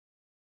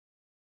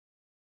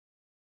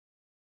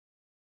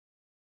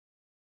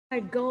My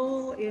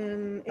goal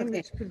in Okay,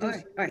 image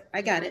producing, all right,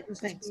 I got it.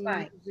 Thanks,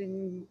 bye.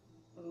 using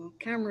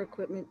camera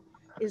equipment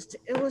is to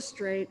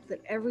illustrate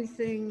that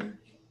everything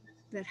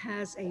that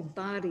has a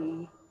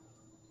body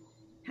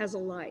has a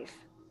life.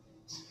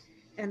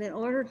 And in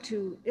order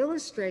to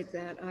illustrate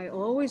that, I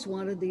always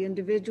wanted the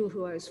individual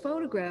who I was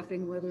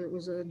photographing, whether it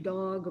was a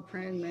dog, a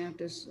praying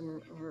mantis,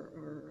 or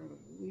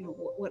you know,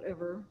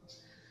 whatever,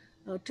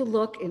 to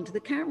look into the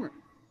camera.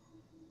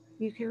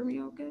 You hear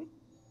me okay?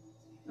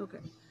 Okay.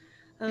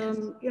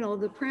 You know,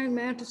 the praying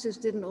mantises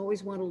didn't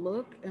always want to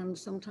look, and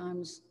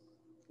sometimes,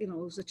 you know,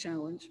 it was a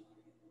challenge.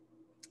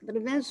 But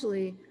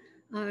eventually,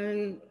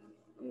 I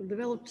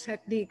developed a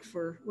technique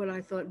for what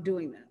I thought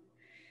doing that.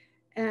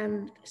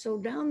 And so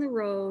down the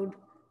road,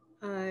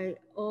 I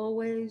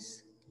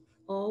always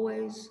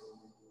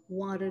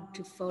wanted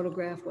to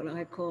photograph what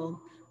I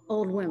call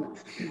old women.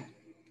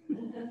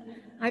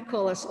 I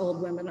call us old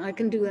women. I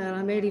can do that.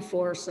 I'm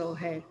 84, so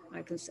hey,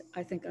 I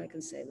think I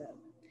can say that.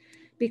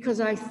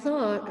 Because I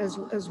thought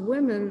as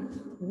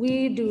women,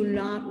 we do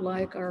not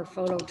like our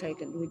photo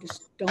taken. We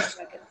just don't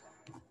like it.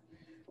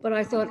 But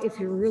I thought if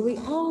you're really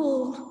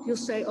old, you'll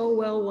say, oh,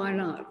 well, why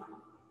not?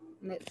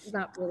 And it's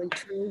not really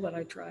true, but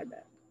I tried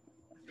that.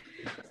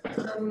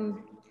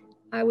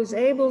 I was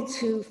able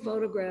to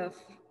photograph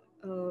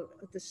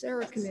at the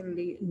Sarah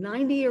community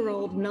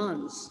 90-year-old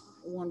nuns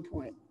at one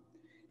point.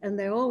 And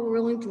they all were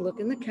willing to look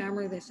in the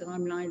camera. They said,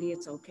 I'm 90,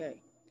 it's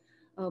okay.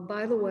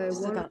 By the way,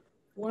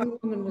 one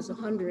woman was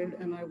 100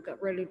 and I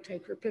got ready to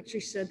take her picture.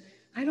 She said,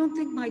 I don't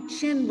think my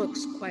chin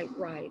looks quite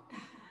right.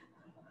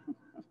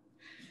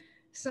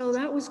 So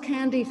that was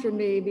candy for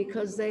me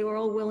because they were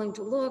all willing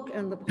to look.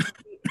 And the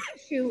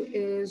issue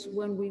is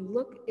when we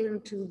look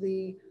into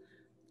the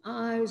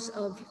eyes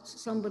of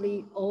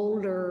somebody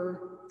older,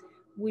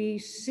 we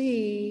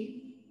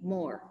see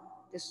more.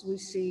 We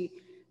see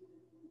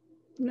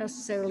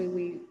necessarily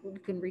we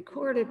can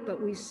record it,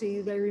 but we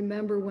see they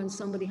remember when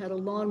somebody had a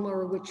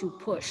lawnmower which you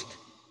pushed.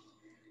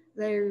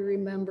 They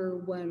remember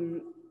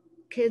when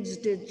kids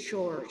did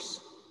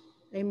chores.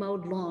 They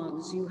mowed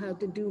lawns. You had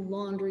to do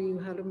laundry. You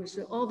had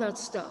to all that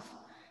stuff.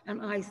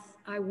 And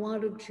I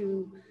wanted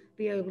to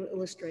be able to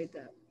illustrate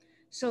that.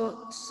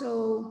 So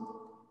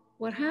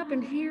what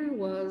happened here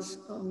was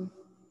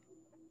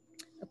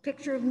a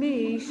picture of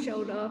me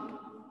showed up.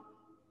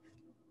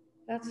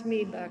 That's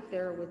me back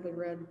there with the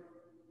red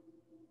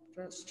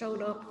dress.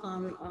 Showed up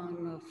on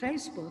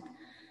Facebook,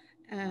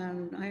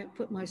 and I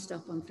put my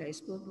stuff on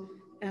Facebook.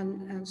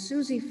 And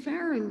Susie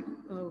Farron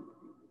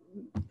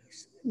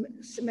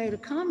made a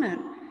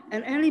comment,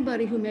 and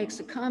anybody who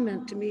makes a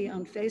comment to me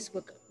on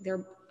Facebook,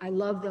 I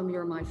love them,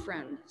 you're my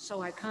friend.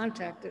 So I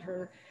contacted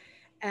her,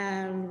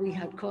 and we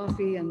had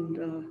coffee,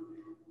 and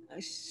I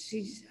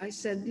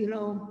said, you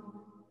know,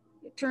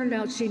 it turned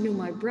out she knew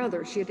my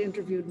brother. She had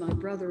interviewed my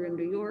brother in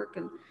New York,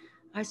 and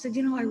I said,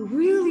 you know, I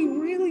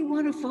really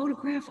want to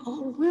photograph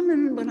old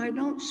women, but I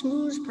don't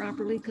schmooze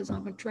properly because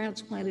I'm a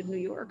transplanted New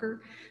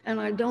Yorker, and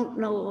I don't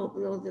know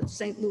all the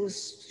St. Louis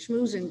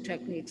schmoozing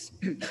techniques.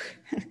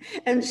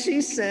 And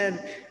she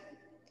said,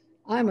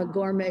 I'm a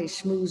gourmet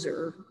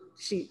schmoozer.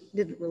 She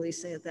didn't really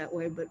say it that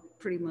way, but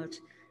pretty much.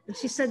 And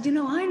she said, you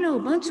know, I know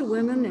a bunch of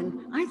women,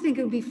 and I think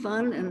it would be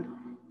fun. And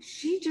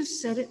she just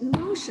set it in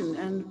motion.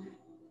 And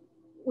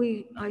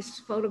I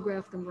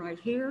photographed them right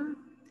here.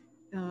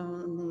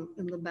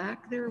 In the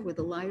back there with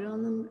the light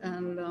on them.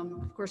 And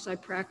of course I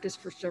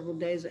practiced for several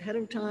days ahead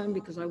of time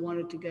because I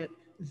wanted to get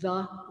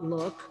the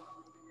look.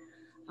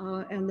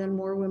 And then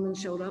more women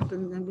showed up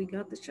and then we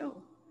got the show.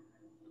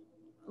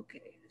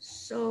 Okay,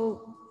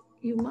 so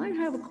you might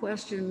have a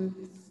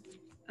question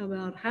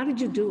about how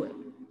did you do it?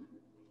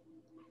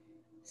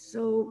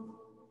 So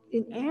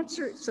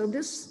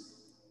this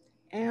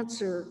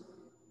answer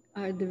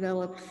I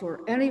developed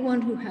for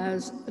anyone who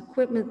has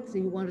equipment that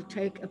you want to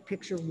take a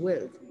picture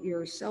with,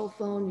 your cell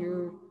phone,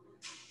 your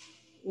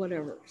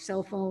whatever,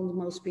 cell phones,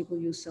 most people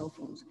use cell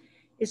phones.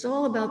 It's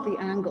all about the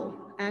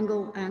angle.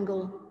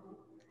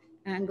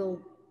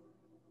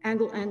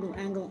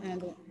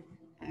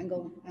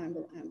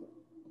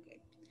 Okay.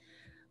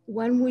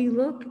 When we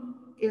look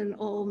in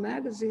all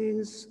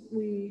magazines,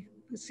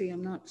 let's see,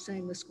 I'm not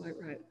saying this quite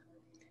right.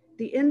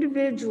 The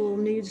individual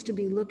needs to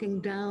be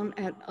looking down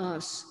at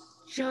us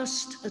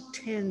just a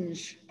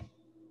tinge.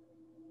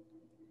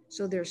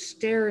 So they're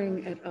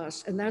staring at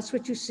us. And that's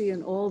what you see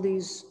in all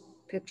these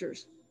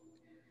pictures.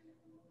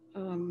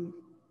 And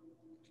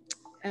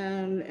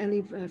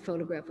any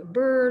photograph a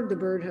bird, the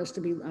bird has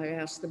to be, I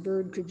asked the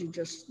bird, could you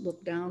just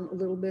look down a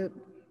little bit?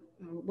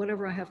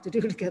 Whatever I have to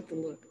do to get the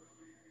look.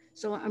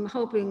 So I'm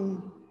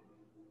hoping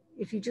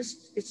if you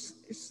just,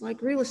 it's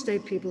like real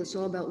estate people, it's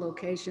all about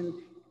location.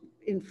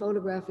 In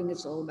photographing,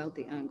 it's all about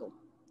the angle.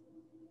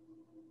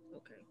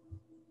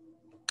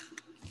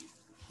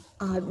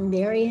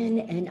 Marian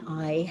and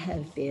I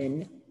have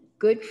been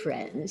good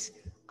friends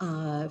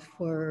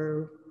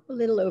for a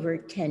little over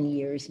 10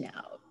 years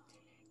now.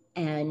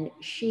 And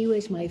she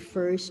was my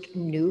first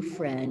new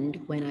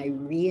friend when I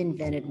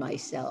reinvented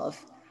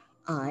myself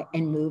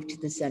and moved to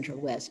the Central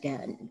West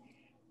End.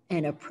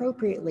 And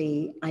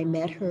appropriately, I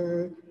met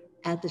her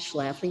at the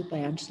Schlafly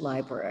Branch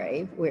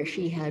Library, where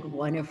she had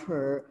one of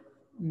her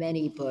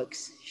many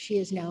books. She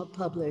has now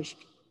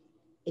published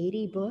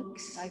 80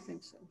 books. I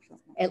think so.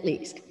 At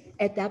least.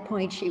 At that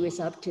point, she was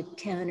up to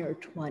 10 or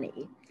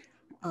 20.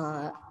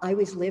 I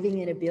was living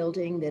in a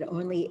building that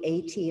only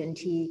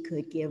AT&T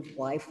could give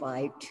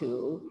Wi-Fi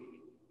to,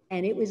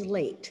 and it was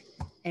late.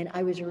 And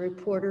I was a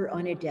reporter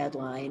on a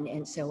deadline,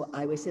 and so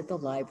I was at the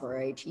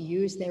library to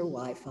use their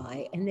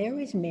Wi-Fi, and there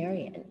was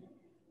Marian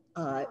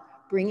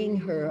bringing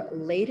her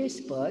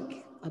latest book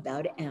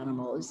about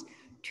animals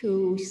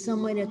to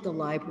someone at the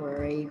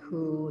library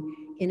who,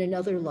 in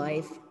another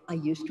life, I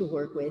used to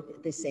work with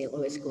at the St.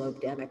 Louis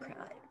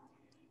Globe-Democrat.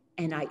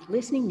 And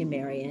listening to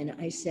Marian,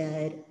 I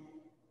said,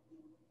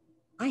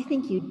 I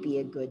think you'd be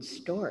a good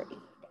story.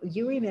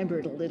 You remember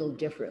it a little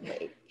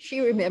differently. She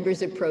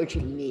remembers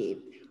approaching me,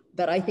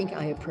 but I think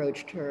I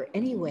approached her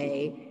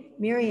anyway.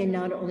 Marian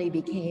not only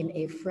became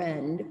a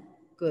friend,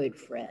 good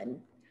friend,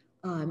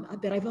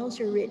 but I've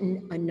also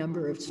written a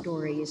number of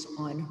stories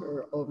on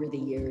her over the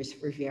years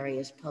for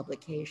various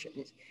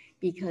publications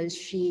because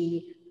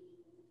she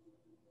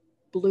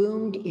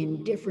bloomed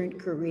in different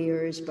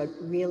careers, but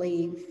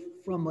really,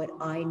 from what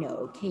I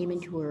know, came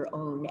into her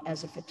own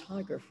as a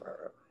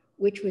photographer,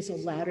 which was a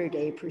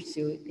latter-day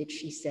pursuit that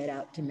she set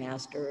out to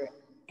master,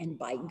 and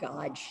by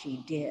God,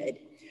 she did.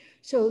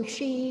 So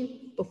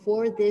she,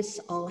 before this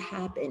all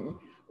happened,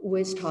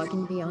 was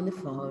talking to me on the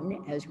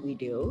phone, as we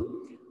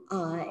do,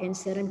 and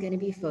said, I'm going to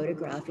be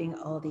photographing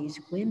all these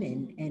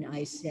women. And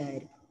I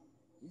said,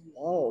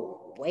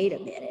 whoa, wait a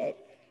minute.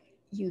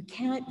 You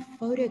can't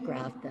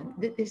photograph them.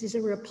 This is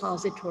a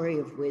repository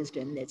of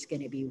wisdom that's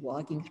going to be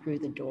walking through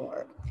the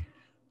door.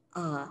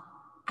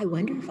 I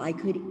wonder if I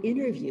could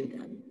interview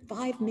them,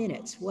 5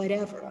 minutes,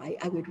 whatever.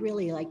 I would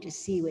really like to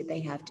see what they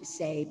have to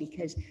say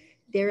because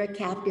they're a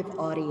captive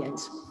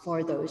audience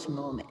for those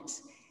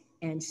moments.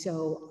 And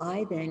so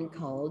I then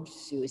called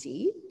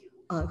Susie,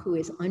 who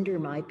is under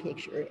my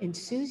picture. And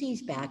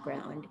Susie's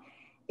background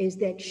is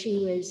that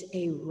she was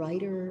a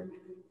writer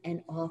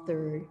and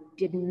author,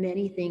 did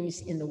many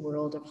things in the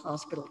world of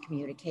hospital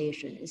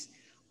communications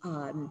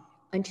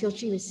until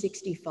she was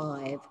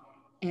 65,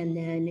 and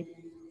then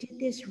did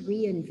this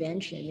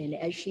reinvention. And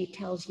as she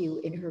tells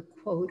you in her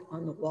quote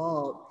on the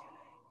wall,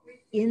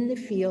 in the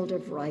field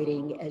of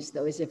writing, as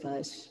those of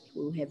us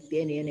who have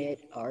been in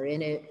it, are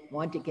in it,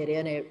 want to get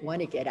in it,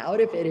 want to get out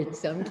of it in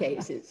some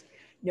cases,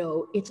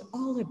 no, it's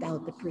all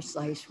about the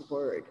precise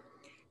word.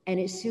 And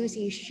as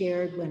Susie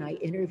shared when I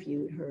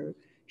interviewed her,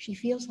 she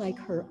feels like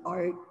her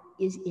art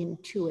is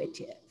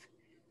intuitive.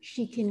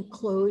 She can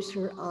close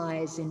her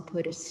eyes and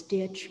put a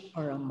stitch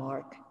or a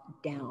mark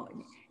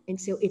down. And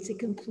so it's a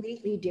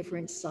completely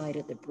different side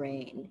of the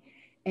brain.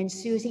 And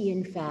Susie,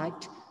 in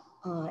fact,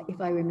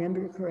 if I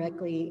remember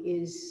correctly,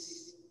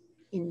 is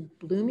in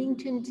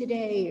Bloomington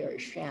today or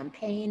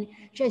Champaign.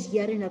 She has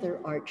yet another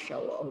art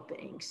show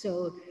opening.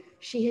 So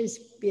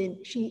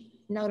she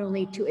not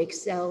only to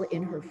excel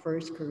in her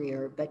first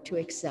career, but to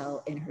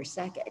excel in her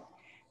second.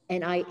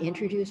 And I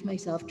introduced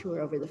myself to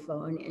her over the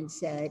phone and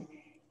said,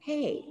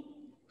 hey,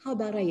 how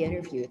about I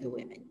interview the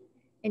women?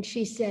 And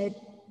she said,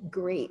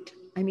 great.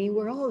 I mean,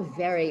 we're all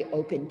very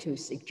open to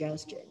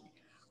suggestion.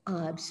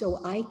 So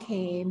I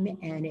came,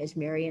 and as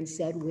Marian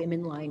said,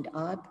 women lined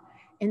up,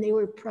 and they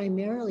were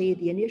primarily,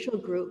 the initial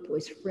group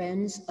was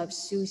friends of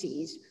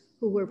Susie's,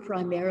 who were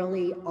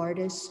primarily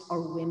artists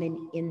or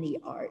women in the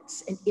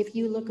arts. And if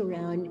you look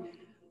around,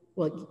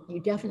 well, you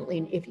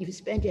definitely, if you've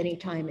spent any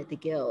time at the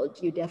Guild,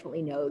 you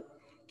definitely know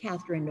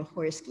Catherine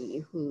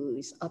Nahorsky,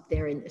 who's up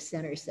there in the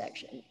center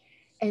section.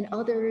 And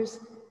others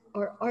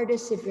are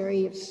artists of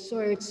various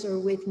sorts, or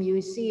with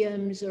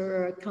museums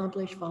or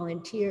accomplished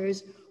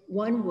volunteers.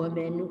 One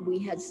woman, we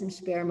had some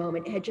spare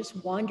moment, had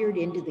just wandered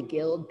into the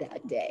Guild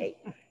that day,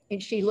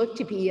 and she looked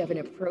to be of an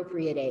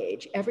appropriate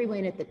age.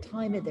 Everyone at the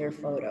time of their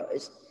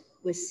photos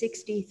was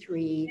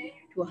 63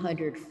 to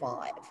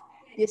 105.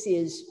 This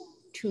is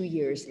 2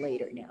 years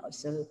later now.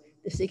 So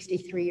the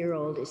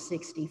 63-year-old is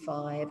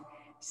 65.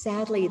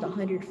 Sadly, the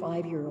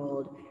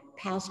 105-year-old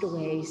passed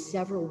away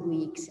several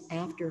weeks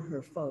after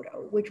her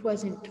photo, which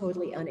wasn't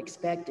totally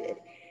unexpected.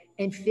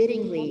 And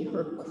fittingly,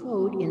 her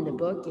quote in the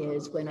book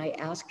is, when I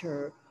asked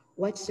her,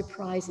 what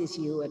surprises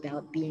you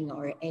about being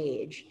our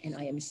age, and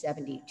I am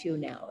 72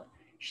 now,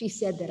 she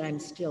said that I'm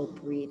still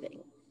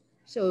breathing.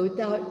 So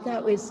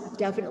that was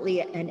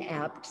definitely an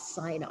apt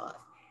sign off.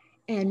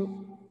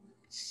 And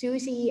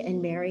Susie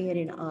and Marian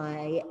and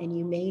I, and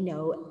you may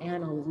know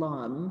Anna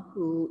Lum,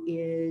 who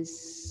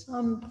is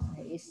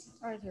someplace.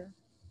 Arthur.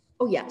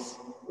 Oh yes,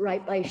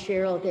 right by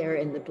Cheryl there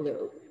in the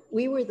blue.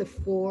 We were the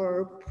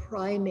 4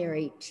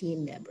 primary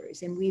team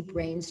members, and we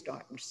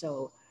brainstormed.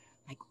 So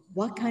like,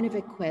 what kind of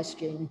a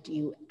question do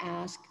you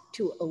ask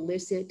to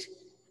elicit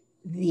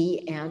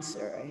the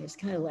answer? It's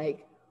kind of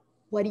like,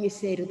 what do you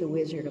say to the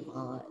Wizard of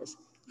Oz?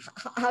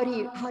 How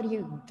do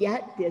you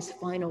get this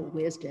final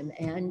wisdom?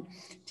 And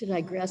to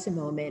digress a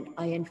moment,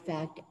 I in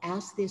fact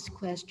asked this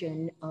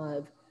question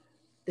of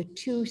the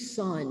two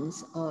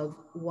sons of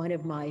one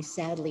of my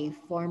sadly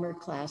former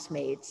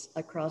classmates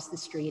across the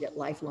street at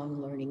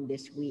Lifelong Learning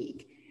this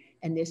week.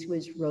 And this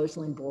was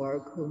Rosalind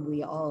Borg, whom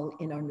we all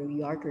in our New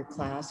Yorker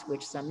class,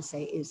 which some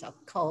say is a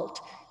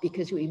cult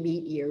because we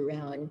meet year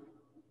round,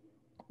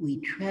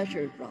 we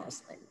treasured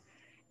Rosalind.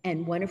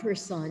 And one of her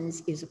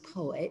sons is a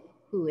poet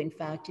who in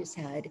fact has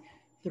had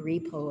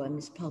 3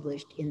 poems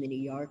published in the New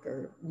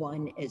Yorker,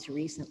 one as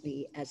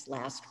recently as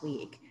last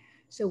week.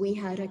 So we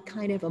had a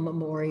kind of a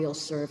memorial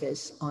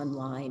service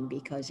online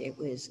because it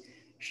was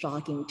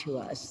shocking to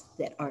us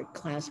that our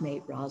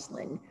classmate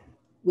Rosalind,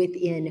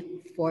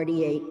 within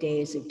 48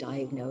 days of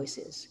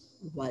diagnosis,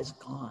 was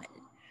gone.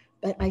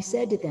 But I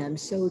said to them,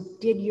 so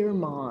did your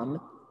mom,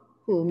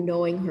 whom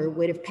knowing her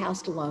would have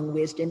passed along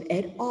wisdom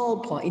at all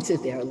points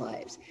of their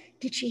lives,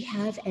 did she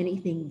have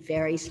anything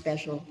very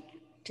special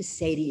to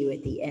say to you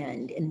at the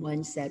end? And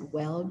one said,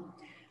 well,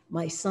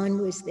 my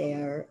son was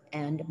there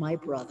and my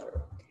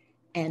brother,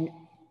 and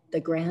the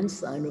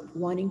grandson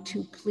wanting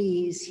to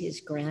please his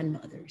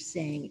grandmother,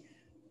 saying,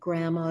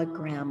 Grandma,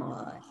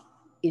 Grandma,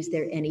 is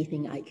there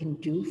anything I can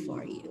do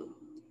for you?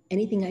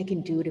 Anything I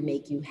can do to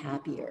make you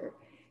happier?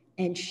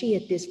 And she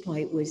at this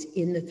point was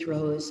in the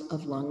throes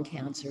of lung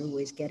cancer,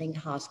 was getting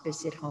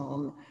hospice at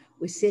home,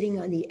 was sitting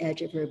on the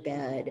edge of her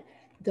bed,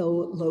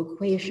 though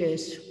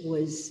loquacious,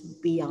 was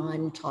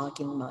beyond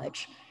talking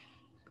much,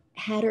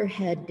 had her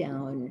head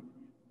down,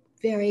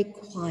 very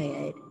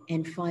quiet,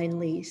 and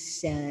finally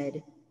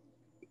said,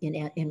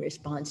 in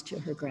response to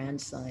her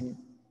grandson,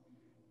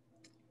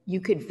 you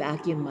could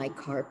vacuum my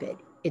carpet,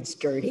 it's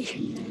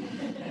dirty.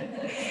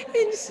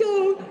 And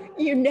so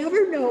you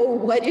never know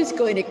what is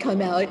going to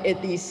come out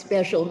at these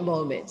special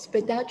moments,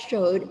 but that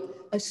showed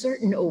a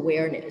certain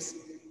awareness.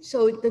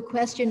 So the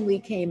question we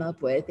came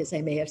up with, as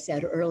I may have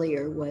said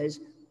earlier, was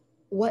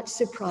what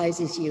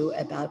surprises you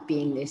about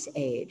being this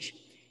age?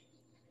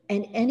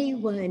 And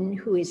anyone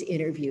who has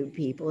interviewed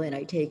people, and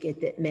I take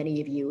it that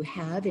many of you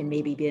have and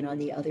maybe been on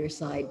the other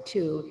side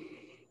too,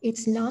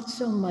 it's not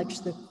so much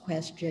the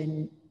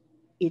question,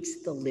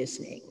 it's the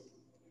listening.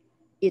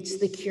 It's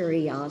the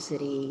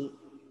curiosity.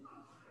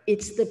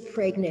 It's the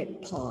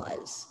pregnant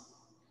pause.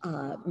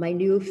 My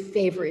new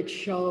favorite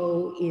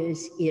show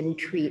is In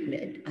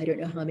Treatment. I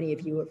don't know how many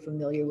of you are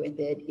familiar with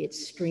it. It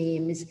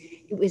streams.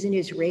 It was an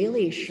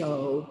Israeli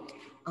show.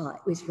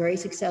 It was very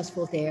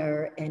successful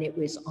there, and it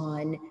was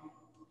on,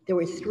 there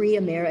were 3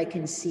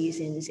 American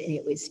seasons, and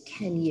it was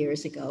 10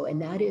 years ago,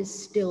 and that is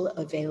still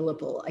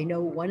available. I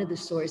know one of the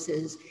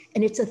sources,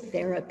 and it's a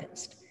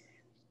therapist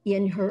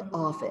in her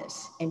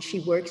office, and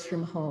she works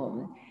from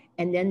home.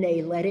 And then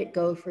they let it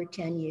go for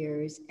 10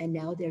 years, and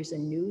now there's a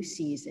new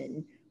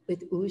season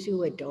with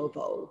Uzu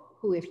Adobo,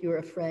 who, if you're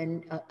a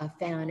fan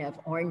of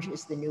Orange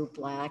is the New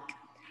Black,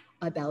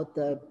 about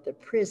the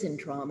prison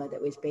drama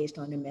that was based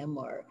on a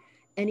memoir.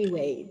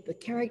 Anyway, the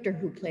character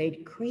who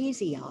played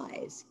Crazy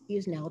Eyes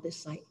is the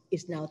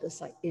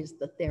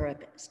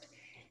therapist.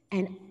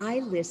 And I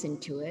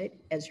listened to it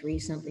as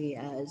recently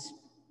as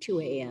 2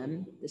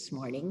 a.m. this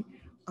morning.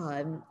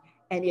 And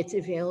it's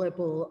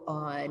available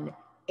on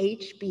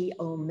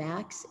HBO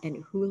Max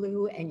and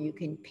Hulu, and you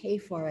can pay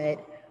for it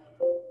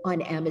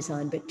on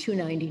Amazon, but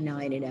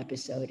 $2.99 an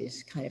episode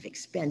is kind of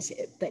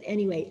expensive. But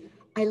anyway,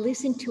 I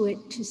listened to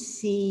it to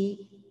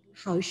see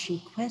how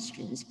she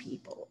questions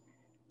people.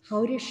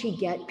 How does she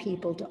get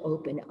people to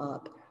open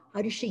up?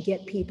 How does she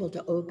get people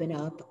to open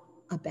up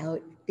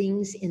about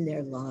things in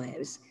their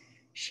lives?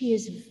 She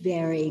is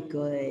very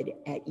good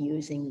at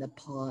using the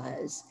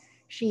pause.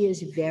 She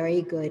is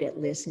very good at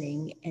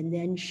listening. And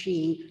then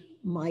she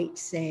might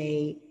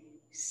say,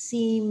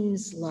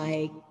 seems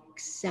like,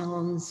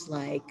 sounds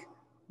like,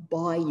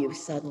 boy, you've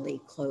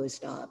suddenly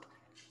closed up.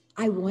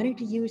 I wanted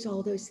to use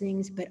all those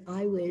things, but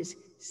I was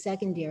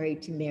secondary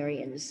to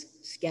Marian's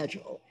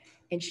schedule.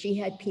 And she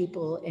had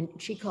people, and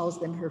she calls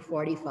them her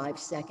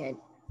 45-second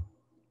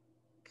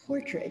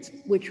portraits,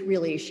 which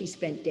really she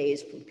spent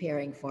days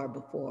preparing for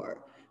before.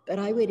 But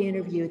I would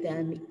interview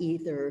them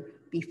either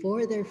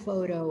before their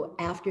photo,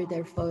 after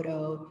their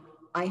photo.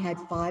 I had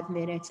 5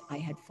 minutes, I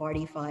had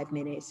 45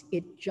 minutes.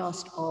 It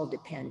just all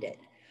depended.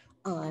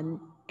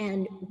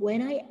 And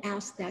when I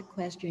asked that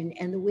question,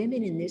 and the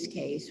women in this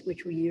case,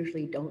 which we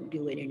usually don't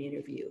do in an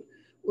interview,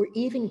 were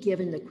even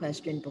given the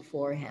question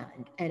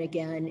beforehand. And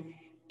again,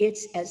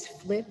 it's as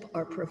flip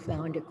or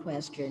profound a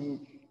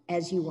question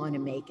as you want to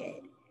make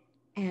it.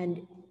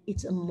 And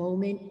it's a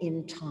moment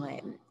in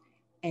time.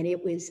 And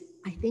it was,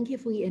 I think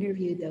if we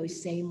interviewed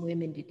those same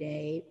women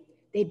today,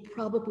 they'd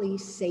probably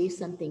say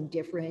something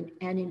different.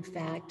 And in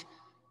fact,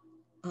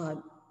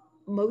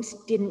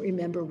 most didn't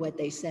remember what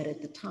they said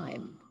at the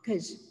time,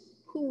 because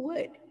who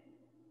would?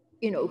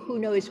 You know, who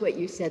knows what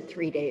you said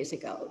 3 days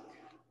ago?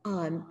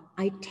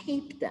 I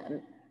taped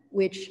them,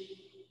 which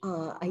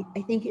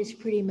I think is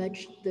pretty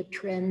much the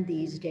trend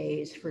these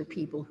days for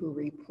people who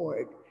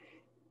report.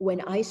 When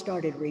I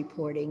started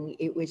reporting,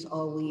 it was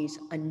always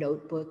a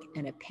notebook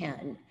and a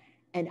pen.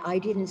 And I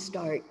didn't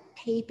start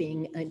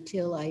taping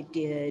until I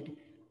did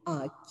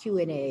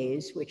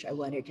Q&As, which I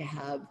wanted to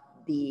have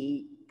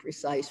the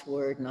precise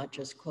word, not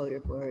just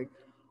quoted word.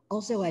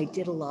 Also, I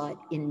did a lot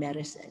in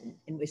medicine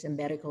and was a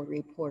medical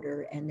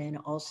reporter, and then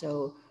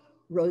also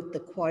wrote the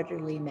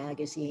quarterly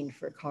magazine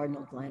for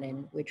Cardinal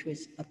Glennon, which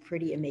was a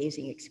pretty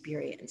amazing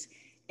experience.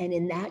 And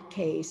in that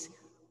case,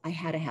 I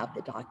had to have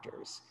the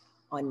doctors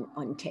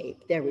on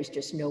tape. There was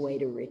just no way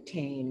to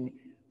retain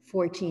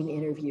 14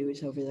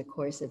 interviews over the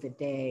course of a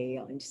day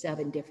on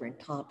 7 different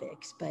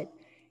topics, but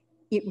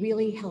it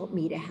really helped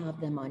me to have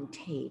them on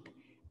tape.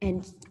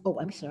 And, oh,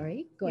 I'm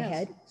sorry, go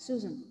ahead.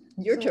 Susan.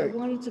 Your turn. I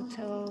wanted to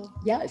tell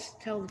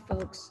the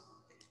folks,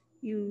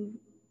 you're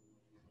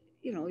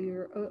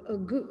a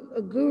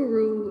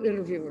guru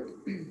interviewer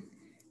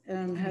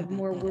and had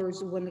more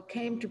words. When it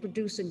came to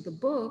producing the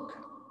book,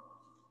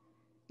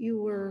 you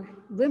were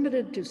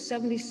limited to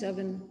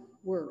 77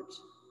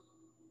 words.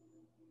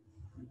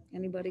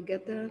 Anybody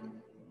get that?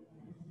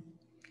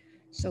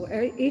 So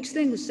each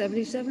thing was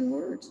 77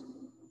 words.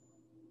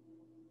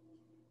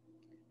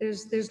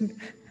 There's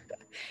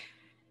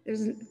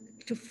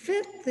to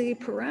fit the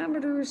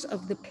parameters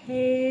of the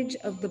page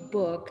of the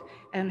book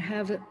and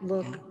have it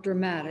look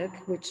dramatic,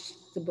 which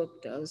the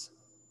book does,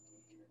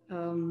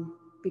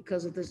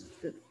 because of this,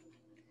 the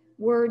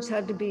words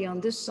had to be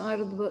on this side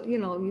of the book. You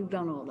know, you've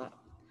done all that.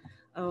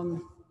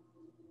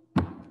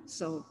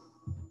 So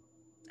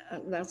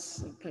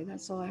that's okay.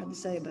 That's all I have to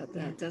say about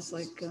that. That's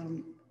like,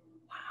 wow.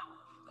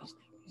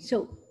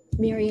 So,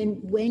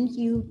 Marian, when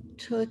you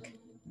took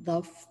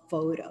the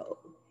photo,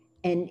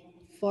 and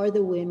for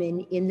the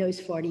women in those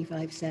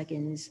 45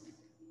 seconds,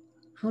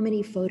 how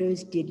many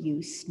photos did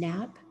you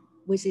snap?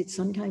 Was it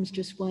sometimes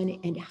just one?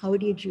 And how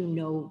did you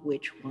know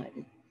which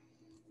one?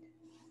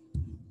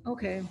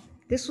 Okay,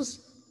 this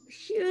was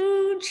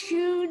huge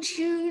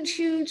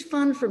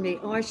fun for me.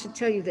 Oh, I should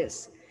tell you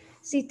this.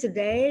 See,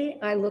 today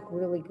I look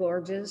really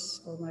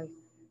gorgeous. Or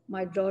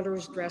my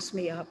daughters dressed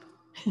me up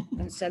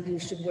and said you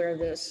should wear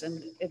this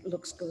and it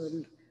looks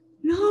good.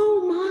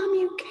 No, Mom,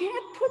 you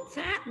can't put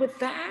that with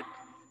that.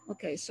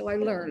 Okay, so I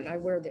learned, I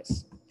wear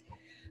this.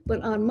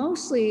 But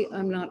mostly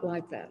I'm not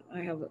like that.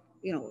 I have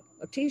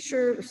a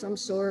t-shirt of some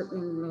sort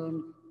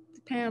and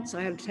pants.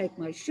 I had to take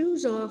my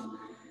shoes off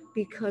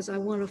because I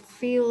want to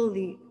feel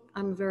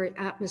I'm very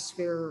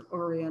atmosphere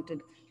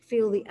oriented,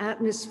 feel the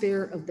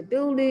atmosphere of the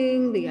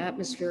building, the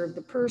atmosphere of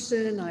the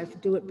person. I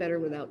do it better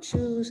without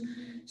shoes.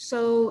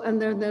 So,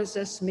 and then there's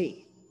just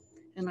me,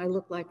 and I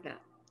look like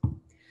that.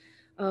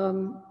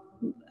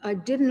 I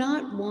did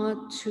not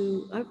want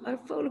to, I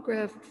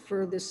photographed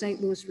for the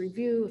St. Louis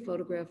Review, I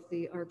photographed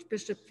the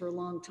Archbishop for a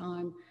long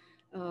time,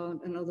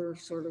 and other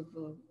sort of,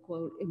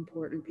 quote,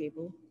 important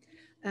people.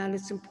 And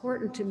it's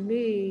important to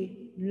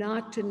me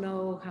not to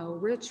know how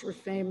rich or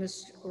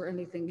famous or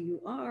anything you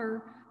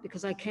are,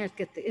 because I can't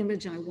get the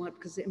image I want,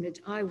 because the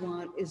image I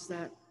want is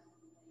that,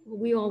 well,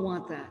 we all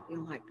want that.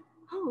 You're like,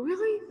 oh,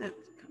 really? That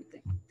kind of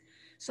thing.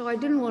 So I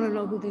didn't want to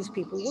know who these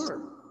people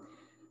were.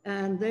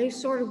 And they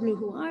sort of knew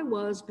who I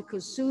was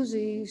because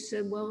Susie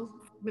said, well,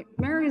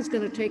 Marian's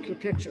going to take your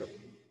picture.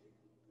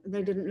 And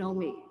they didn't know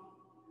me,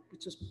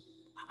 which was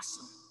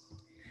awesome.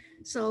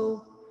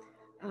 So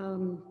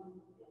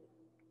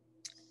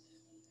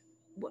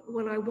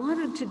what I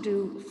wanted to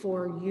do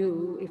for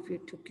you, if you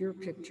took your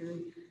picture,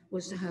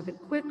 was to have it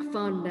quick,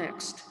 fun,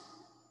 next.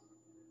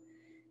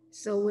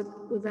 So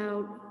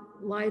without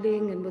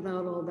lighting and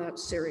without all that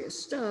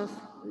serious stuff,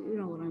 you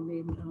know what I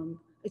mean?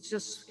 It's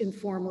just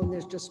informal and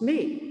there's just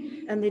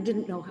me. And they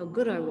didn't know how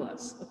good I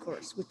was, of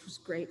course, which was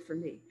great for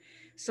me.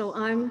 So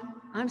I'm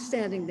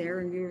standing there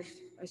and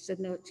I said,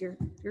 no, it's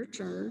your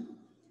turn.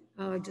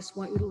 I just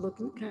want you to look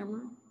in the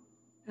camera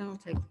and I'll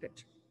take the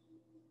picture.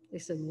 They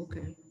said,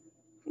 okay.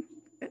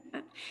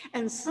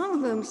 And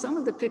some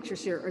of the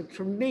pictures here are,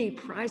 for me,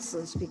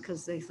 priceless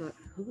because they thought,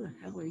 who the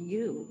hell are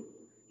you?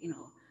 You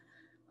know,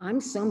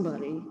 I'm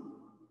somebody,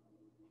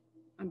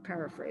 I'm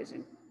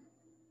paraphrasing.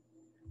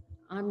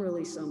 I'm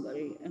really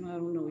somebody and I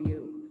don't know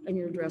you and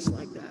you're dressed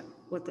like that.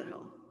 What the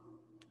hell?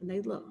 And they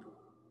look.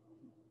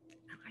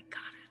 And I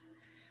got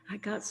it. I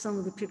got some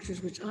of the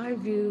pictures which I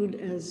viewed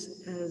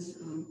as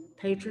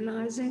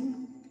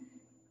patronizing,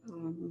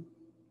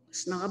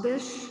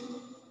 snobbish.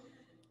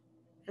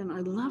 And I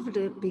loved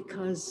it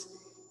because,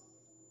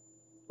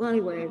 well,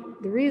 anyway,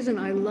 the reason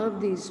I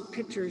love these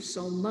pictures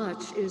so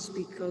much is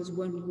because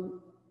when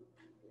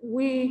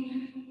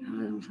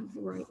I don't have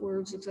the right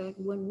words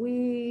exactly, when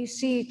we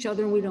see each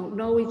other and we don't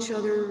know each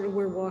other, and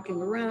we're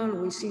walking around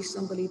and we see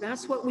somebody,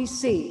 that's what we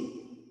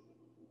see.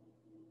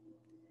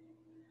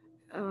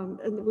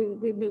 And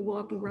we'd be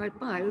walking right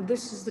by.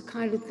 This is the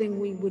kind of thing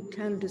we would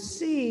tend to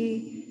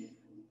see.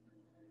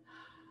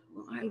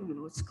 Well, I don't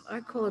know,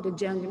 I call it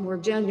a more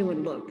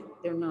genuine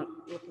look. They're not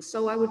looking.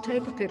 So I would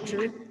take a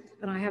picture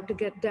and I have to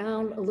get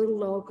down a little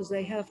low because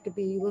they have to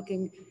be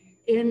looking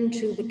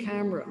into the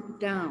camera,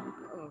 down,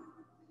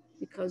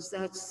 because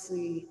that's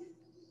the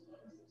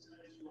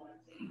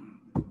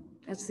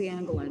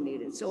angle I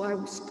needed. So I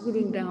was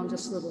scooting down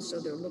just a little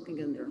so they're looking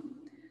in there.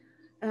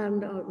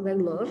 And they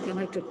look and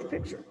I took the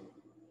picture.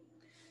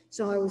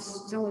 So I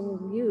was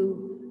telling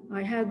you,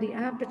 I had the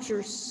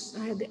aperture,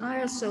 I had the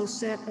ISO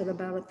set at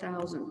about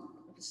 1,000 of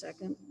a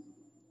second.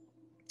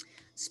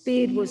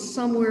 Speed was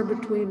somewhere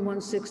between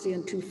 160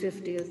 and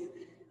 250th.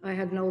 I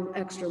had no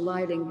extra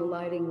lighting. The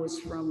lighting was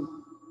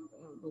from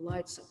the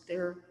lights up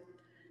there.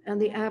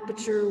 And the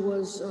aperture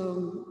was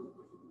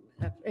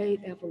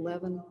f8,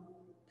 f11,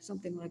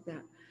 something like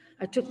that.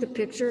 I took the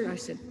picture, I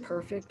said,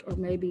 perfect, or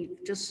maybe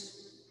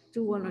just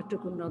do one, I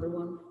took another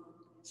one.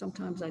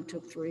 Sometimes I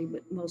took 3,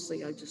 but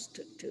mostly I just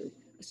took 2.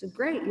 I said,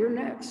 great, you're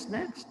next.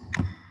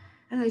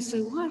 And they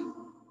say, what?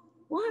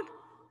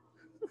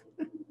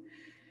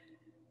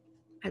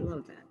 I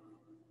love that.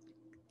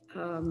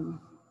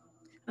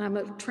 I'm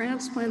a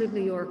transplanted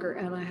New Yorker,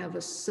 and I have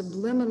a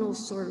subliminal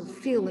sort of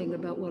feeling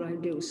about what I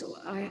do. So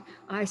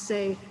I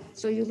say,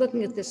 so you're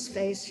looking at this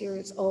face here,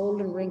 it's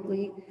old and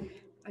wrinkly.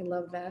 I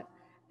love that.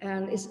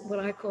 And it's what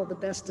I call the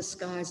best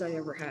disguise I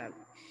ever had.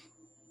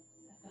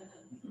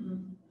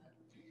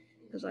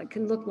 Because I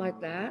can look like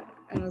that,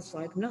 and it's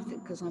like nothing,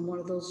 because I'm one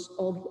of those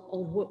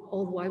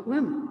old white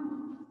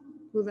women.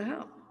 Who the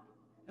hell?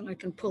 And I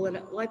can pull it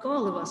out, like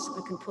all of us,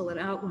 I can pull it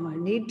out when I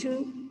need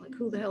to. Like,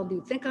 who the hell do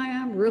you think I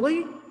am?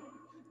 Really?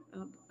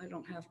 I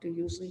don't have to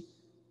usually.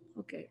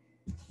 Okay,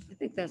 I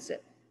think that's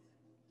it.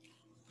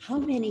 How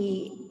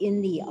many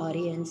in the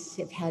audience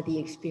have had the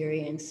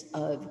experience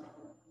of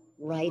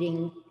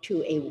writing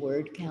to a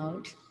word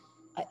count?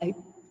 I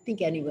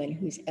think anyone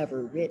who's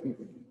ever written.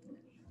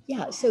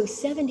 Yeah, so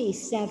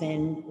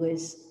 77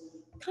 was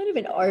kind of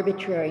an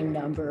arbitrary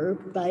number,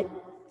 but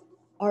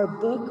our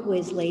book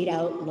was laid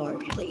out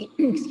largely,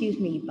 excuse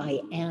me, by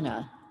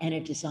Anna and a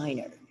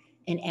designer.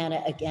 And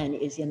Anna, again,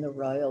 is in the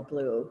royal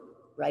blue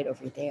right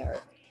over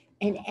there.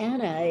 And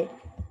Anna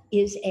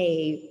is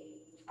a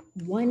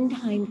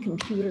one-time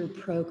computer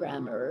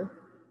programmer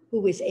who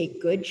was a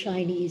good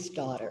Chinese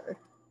daughter,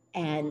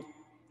 and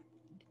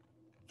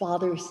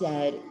father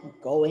said,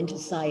 go into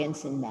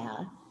science and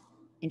math,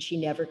 and she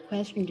never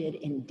questioned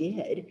it and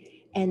did.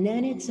 And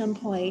then at some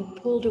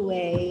point pulled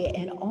away,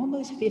 and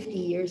almost 50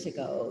 years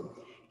ago,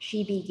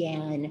 she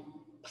began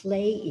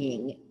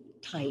playing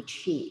Tai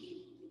Chi.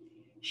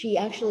 She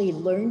actually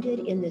learned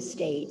it in the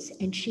States,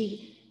 and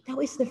that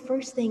was the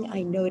first thing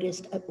I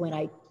noticed when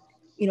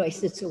I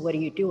said, so what are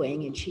you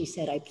doing? And she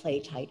said, I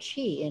play Tai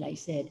Chi. And I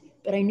said,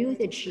 but I knew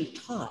that she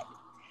taught.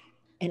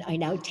 And I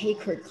now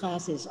take her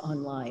classes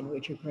online,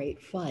 which are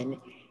great fun.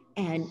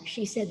 And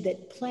she said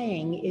that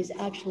playing is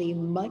actually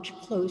much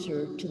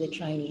closer to the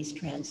Chinese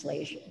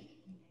translation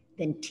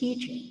than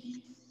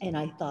teaching. And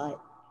I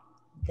thought,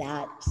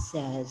 that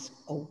says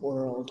a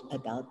world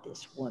about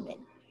this woman.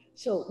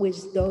 So it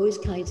was those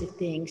kinds of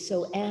things.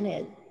 So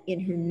Anna, in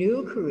her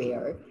new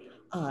career,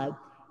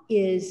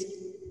 is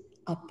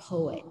a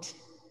poet.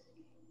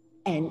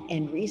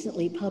 And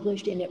recently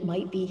published, and it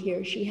might be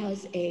here, she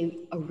has a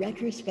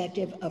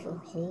retrospective of her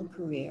whole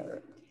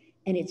career.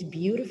 And it's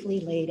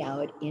beautifully laid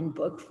out in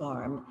book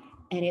form,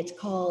 and it's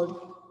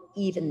called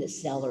Even the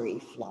Celery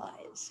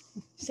Flies.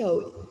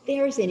 So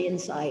there's an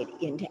insight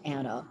into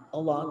Anna,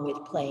 along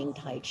with playing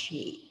Tai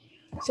Chi.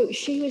 So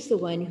she was the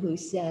one who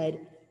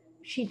said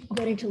she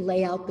wanted to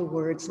lay out the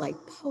words like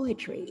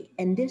poetry.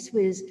 And this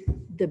was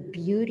the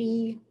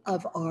beauty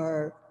of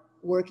our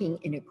working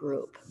in a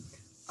group.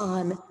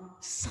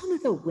 Some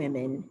of the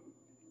women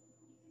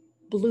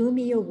blew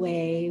me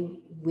away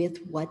with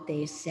what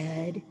they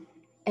said.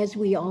 As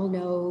we all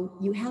know,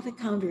 you have a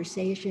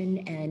conversation,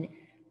 and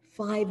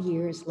 5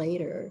 years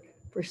later,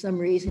 for some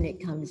reason,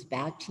 it comes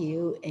back to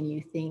you, and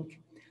you think,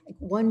 like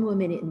one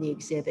woman in the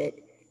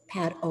exhibit,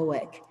 Pat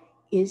Owick,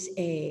 is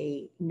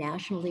a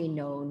nationally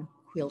known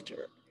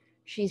quilter.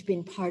 She's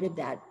been part of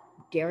that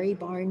Dairy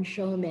Barn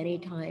show many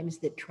times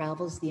that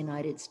travels the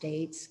United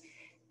States.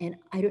 And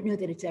I don't know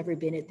that it's ever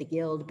been at the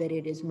Guild, but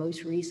it has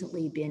most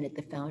recently been at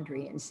the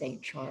Foundry in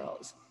St.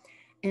 Charles.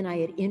 And I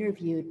had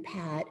interviewed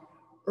Pat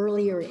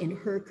earlier in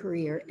her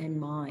career and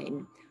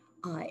mine,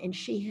 and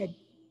she had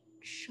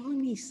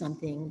shown me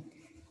something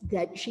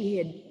that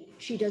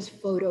she does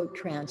photo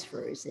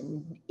transfers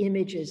and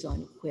images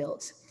on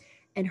quilts.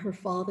 And her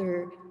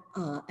father,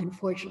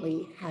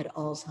 unfortunately, had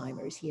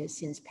Alzheimer's. He has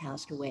since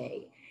passed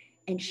away.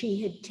 And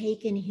she had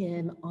taken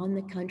him on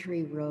the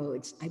country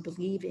roads, I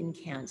believe in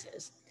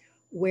Kansas,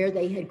 where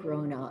they had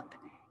grown up.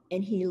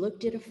 And he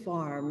looked at a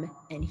farm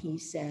and he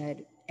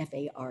said,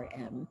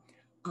 F-A-R-M,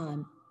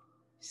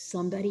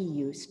 somebody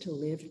used to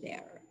live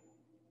there.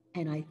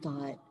 And I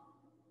thought,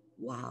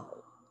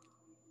 wow,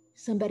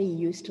 somebody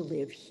used to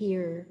live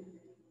here,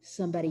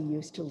 somebody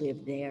used to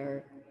live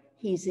there.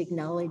 He's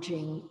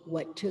acknowledging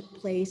what took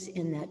place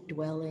in that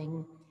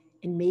dwelling,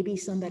 and maybe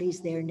somebody's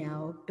there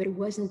now, but it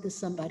wasn't the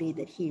somebody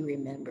that he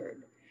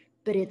remembered.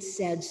 But it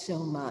said so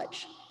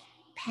much.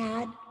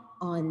 Pat,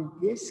 on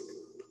this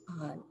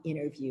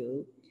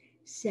interview,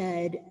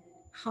 said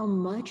how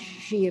much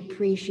she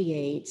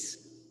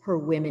appreciates her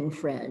women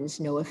friends,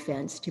 no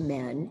offense to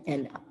men.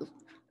 And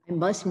I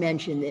must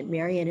mention that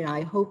Marian and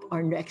I hope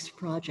our next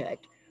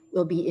project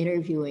will be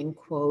interviewing,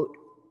 quote,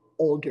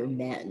 older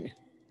men.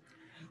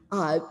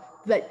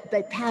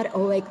 But Pat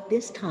Owick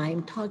this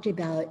time talked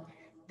about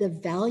the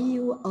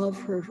value of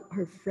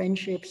her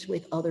friendships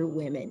with other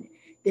women,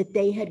 that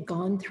they had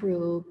gone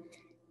through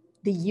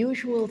the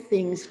usual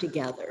things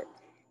together,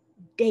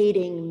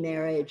 dating,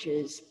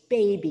 marriages,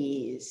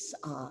 babies.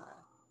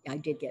 I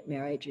did get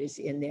marriages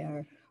in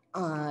there,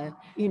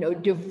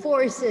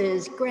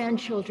 divorces,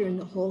 grandchildren,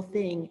 the whole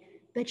thing.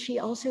 But she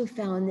also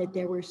found that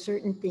there were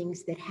certain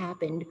things that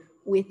happened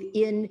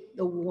within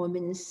the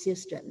woman's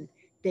system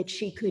that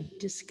she could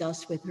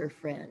discuss with her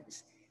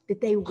friends, that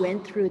they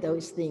went through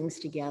those things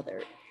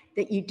together,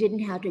 that you didn't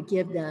have to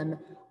give them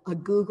a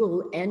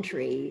Google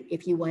entry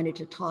if you wanted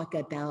to talk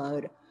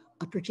about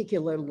a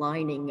particular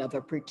lining of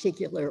a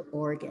particular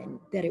organ,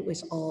 that it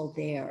was all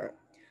there.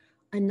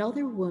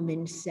 Another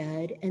woman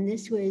said, and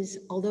this was,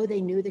 although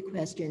they knew the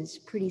questions,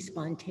 pretty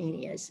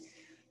spontaneous,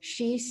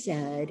 she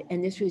said,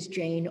 and this was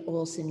Jane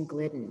Olson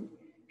Glidden,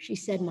 she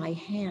said, my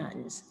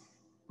hands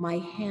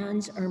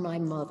are my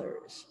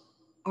mother's,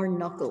 our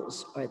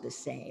knuckles are the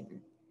same.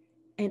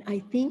 And I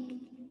think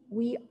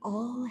we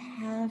all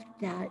have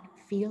that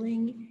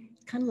feeling,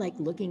 kind of like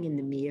looking in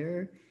the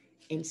mirror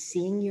and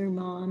seeing your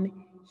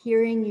mom,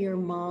 hearing your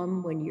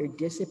mom when you're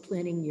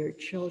disciplining your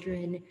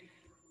children,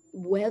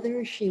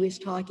 whether she was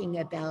talking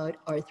about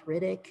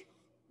arthritic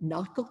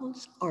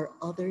knuckles or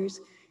others,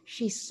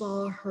 she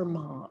saw her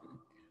mom.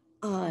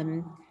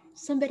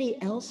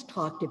 Somebody else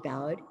talked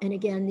about, and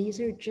again, these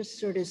are just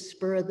sort of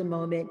spur of the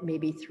moment,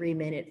 maybe 3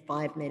 minute,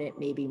 5 minute,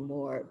 maybe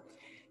more,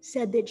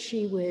 said that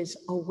she was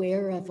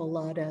aware of a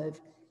lot of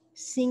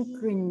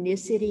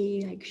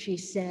synchronicity, like she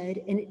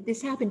said, and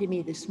this happened to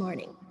me this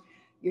morning.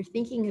 You're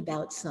thinking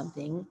about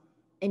something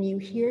and you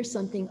hear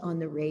something on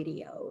the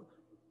radio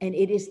and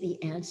it is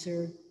the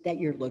answer that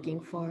you're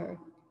looking for,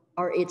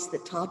 or it's the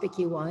topic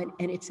you want,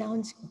 and it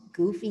sounds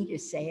goofy to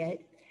say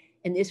it.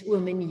 And this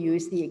woman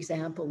used the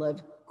example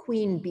of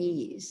queen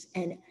bees.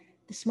 And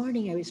this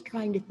morning I was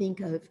trying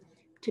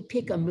to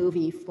pick a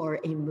movie for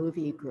a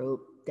movie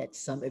group that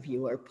some of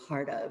you are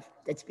part of,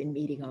 that's been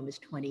meeting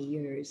almost 20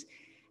 years.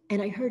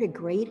 And I heard a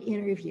great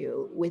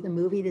interview with a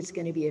movie that's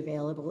going to be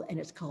available, and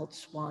it's called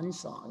Swan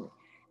Song.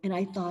 And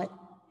I thought,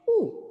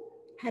 ooh,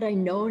 had I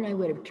known, I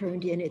would have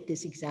turned in at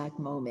this exact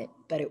moment,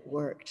 but it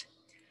worked.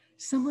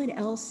 Someone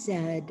else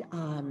said,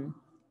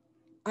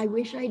 I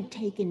wish I'd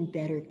taken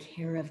better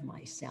care of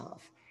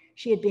myself.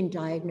 She had been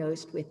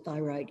diagnosed with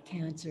thyroid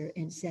cancer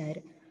and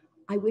said,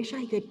 I wish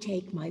I could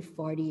take my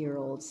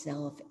 40-year-old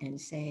self and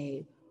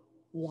say,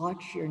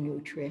 watch your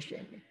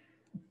nutrition,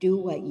 do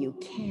what you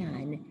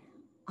can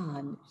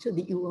so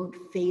that you won't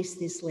face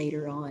this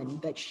later on.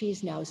 But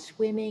she's now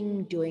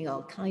swimming, doing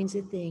all kinds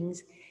of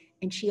things.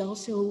 And she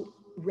also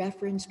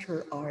referenced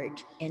her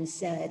art and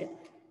said,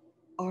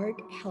 art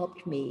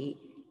helped me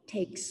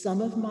take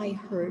some of my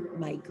hurt,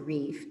 my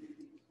grief,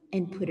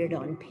 and put it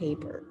on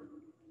paper.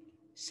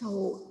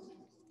 So,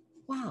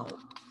 wow,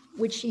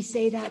 would she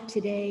say that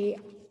today?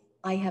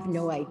 I have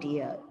no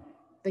idea,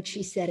 but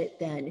she said it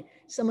then.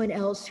 Someone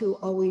else who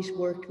always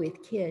worked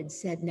with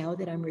kids said, now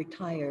that I'm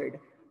retired,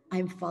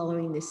 I'm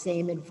following the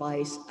same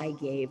advice I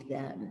gave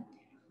them.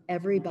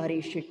 Everybody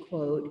should,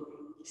 quote,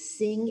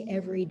 sing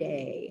every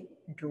day,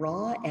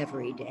 draw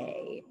every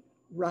day,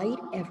 write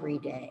every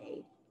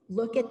day,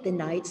 look at the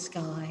night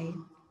sky,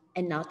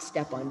 and not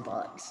step on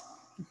bugs.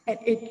 And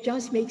it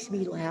just makes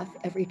me laugh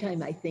every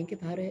time I think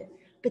about it,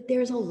 but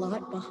there's a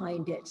lot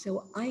behind it.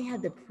 So I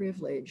had the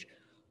privilege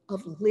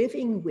of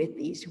living with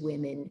these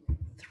women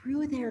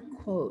through their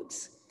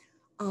quotes.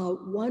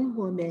 One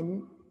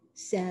woman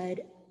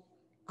said,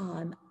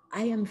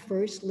 I am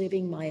first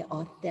living my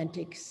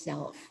authentic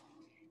self.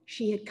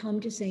 She had come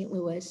to St.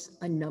 Louis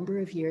a number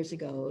of years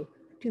ago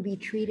to be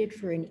treated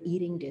for an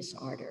eating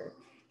disorder.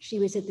 She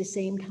was at the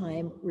same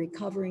time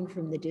recovering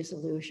from the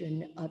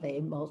dissolution of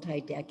a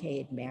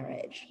multi-decade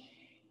marriage.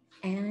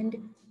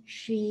 And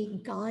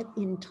she got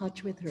in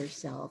touch with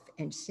herself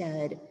and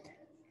said,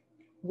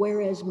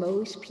 whereas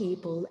most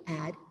people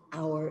at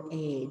our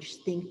age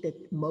think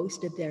that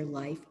most of their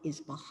life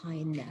is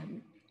behind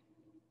them,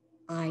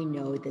 I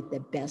know that the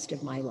best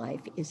of my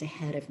life is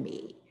ahead of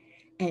me.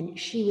 And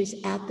she was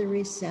at the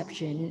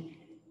reception,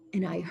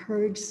 and I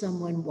heard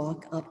someone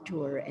walk up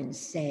to her and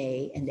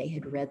say, and they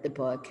had read the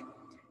book,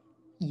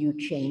 you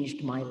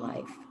changed my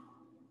life.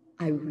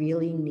 I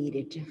really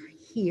needed to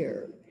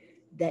hear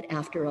that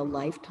after a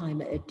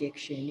lifetime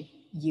addiction,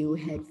 you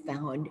had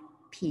found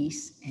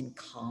peace and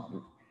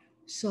calm.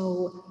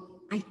 So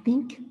I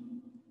think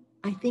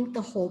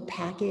the whole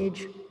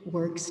package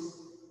works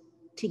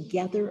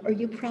together. Are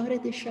you proud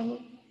of the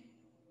show?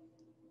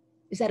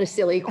 Is that a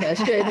silly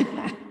question?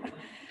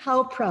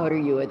 How proud are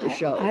you of the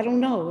show? I don't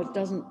know. It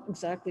doesn't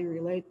exactly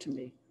relate to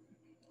me.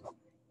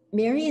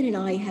 Marian and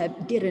I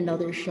did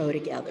another show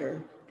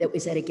together that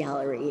was at a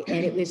gallery,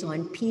 and it was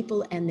on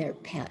people and their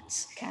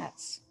pets.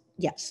 Cats.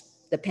 Yes,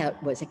 the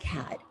pet was a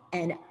cat.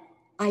 And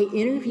I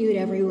interviewed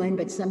everyone,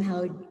 but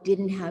somehow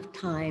didn't have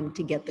time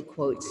to get the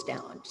quotes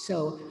down.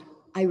 So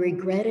I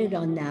regretted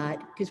on that,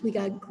 because we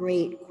got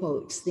great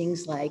quotes,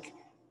 things like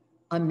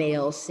a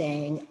male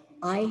saying,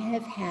 I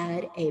have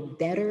had a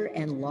better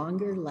and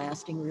longer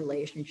lasting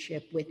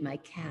relationship with my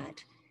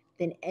cat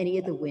than any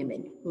of the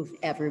women who've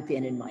ever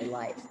been in my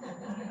life.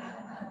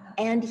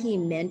 And he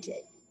meant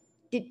it.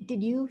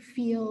 Did you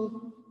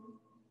feel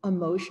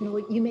emotional?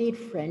 You made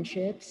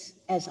friendships,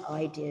 as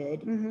I did,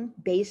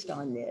 based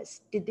on this.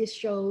 Did this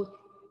show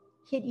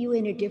hit you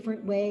in a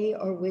different way,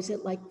 or was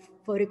it like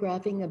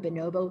photographing a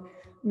bonobo?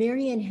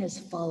 Marian has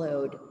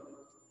followed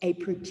a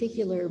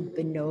particular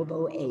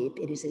bonobo ape.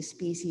 It is a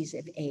species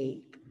of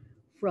ape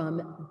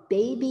from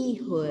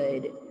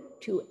babyhood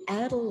to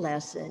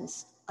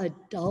adolescence,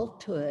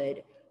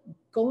 adulthood,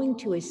 going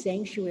to a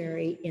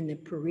sanctuary in the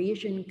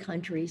Parisian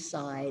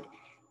countryside.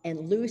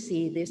 And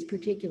Lucy, this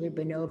particular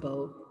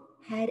bonobo,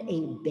 had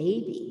a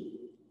baby.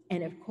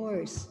 And of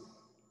course,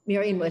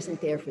 Marian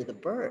wasn't there for the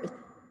birth,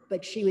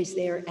 but she was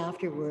there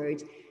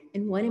afterwards.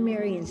 And one of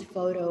Marian's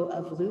photo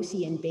of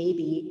Lucy and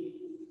baby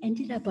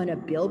ended up on a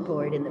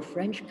billboard in the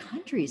French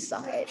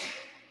countryside.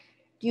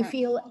 Do you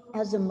feel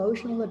as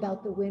emotional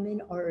about the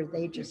women, or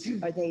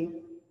are they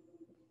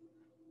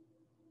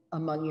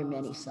among your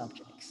many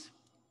subjects?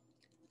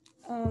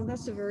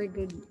 That's a very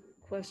good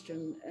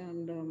question.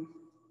 And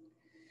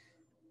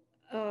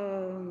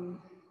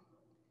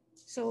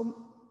so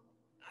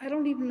I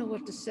don't even know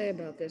what to say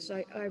about this.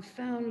 I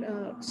found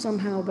out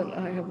somehow that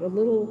I have a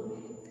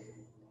little,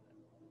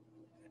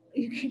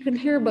 you can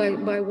hear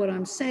by what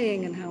I'm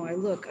saying and how I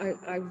look,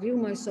 I view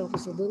myself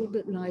as a little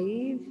bit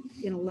naive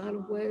in a lot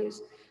of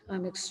ways.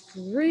 I'm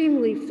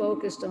extremely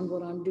focused on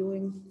what I'm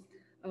doing.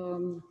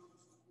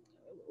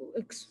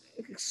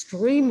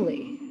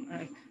 Extremely.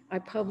 I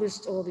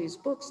published all these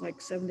books,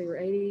 like 70 or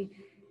 80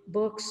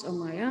 books on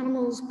my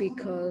animals,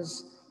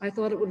 because I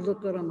thought it would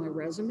look good on my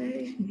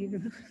resume.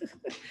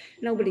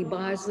 Nobody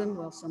buys them.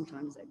 Well,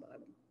 sometimes they buy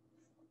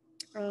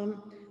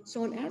them.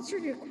 So in answer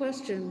to your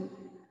question,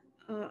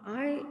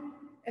 I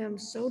am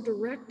so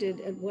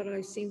directed at what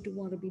I seem to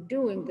want to be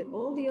doing that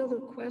all the other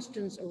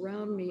questions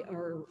around me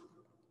are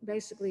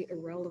basically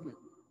irrelevant.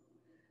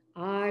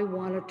 I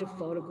wanted to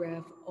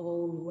photograph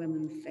old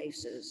women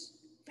faces.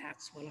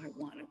 That's what I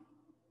wanted.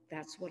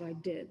 That's what I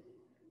did.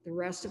 The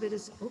rest of it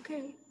is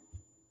okay.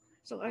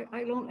 So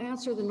I don't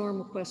answer the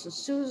normal questions.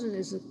 Susan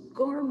is a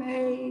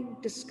gourmet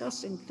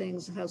discussing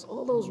things, has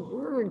all those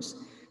words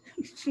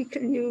she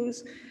can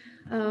use.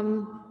 I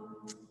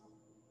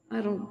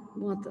don't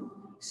want them.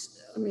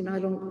 I mean, I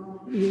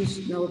don't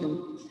know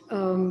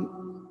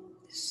them.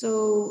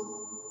 So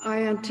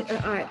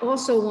I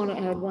also want to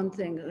add one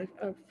thing.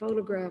 I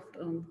photographed,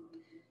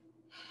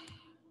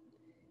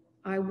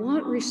 I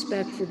want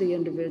respect for the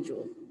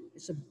individual.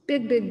 It's a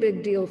big, big,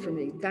 big deal for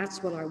me.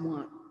 That's what I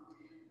want.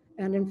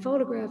 And in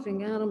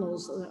photographing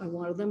animals, I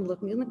wanted them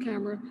looking in the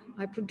camera.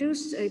 I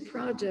produced a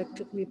project,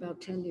 took me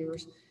about 10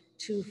 years,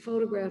 to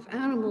photograph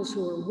animals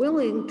who were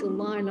willing to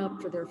line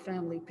up for their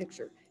family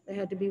picture. They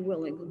had to be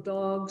willing,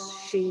 dogs,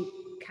 sheep,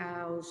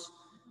 cows,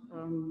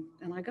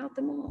 and I got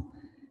them all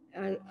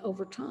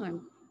over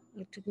time.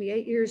 It took me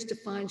 8 years to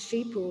find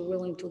sheep who were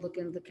willing to look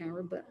into the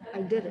camera, but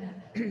I did it.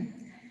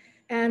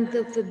 And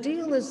the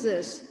deal is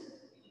this: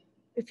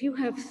 if you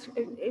have,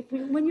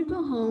 when you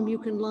go home, you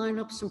can line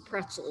up some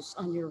pretzels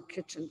on your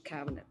kitchen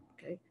cabinet,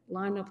 okay?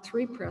 Line up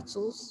 3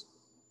 pretzels,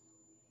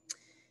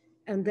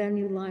 and then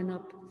you line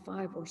up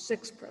 5 or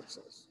 6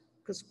 pretzels,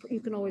 because you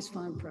can always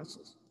find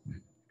pretzels,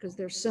 because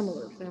they're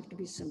similar, they have to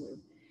be similar.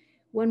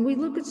 When we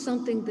look at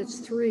something that's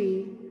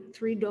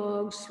 3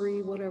 dogs,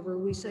 3 whatever,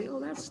 we say, oh,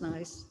 that's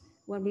nice.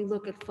 When we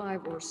look at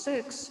 5 or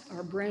 6,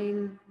 our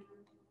brain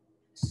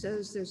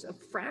says there's a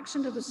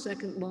fraction of a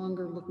second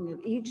longer looking at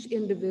each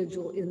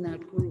individual in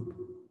that group.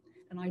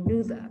 And I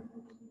knew that.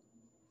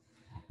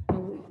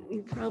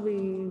 You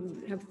probably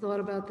have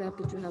thought about that,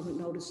 but you haven't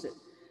noticed it.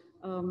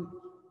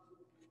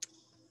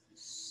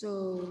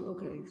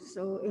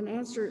 So in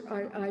answer,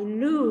 I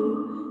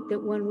knew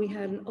that when we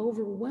had an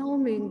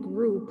overwhelming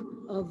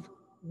group of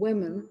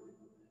women,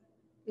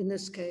 in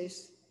this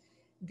case,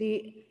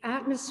 the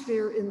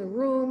atmosphere in the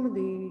room,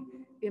 the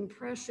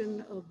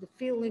impression of the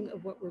feeling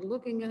of what we're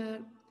looking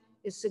at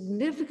is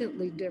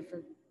significantly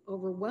different,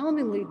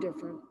 overwhelmingly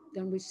different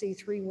than we see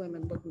 3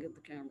 women looking at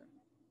the camera.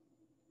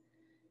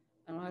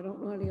 And I don't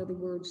know any other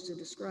words to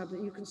describe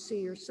that. You can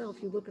see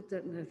yourself, you look at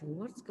that and think,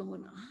 what's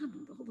going on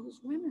with all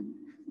those women?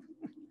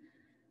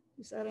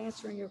 Is that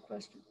answering your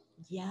question?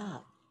 Yeah.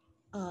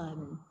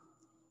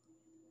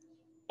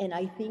 And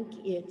I think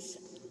it's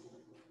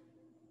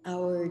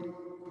our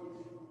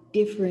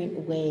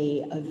different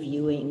way of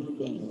viewing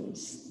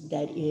things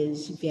that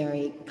is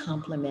very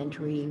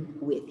complementary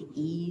with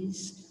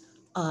ease.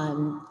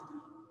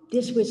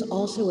 This was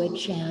also a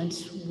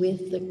chance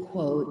with the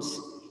quotes.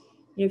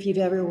 You know, if you've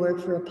ever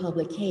worked for a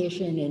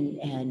publication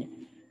and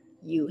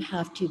you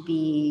have to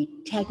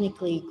be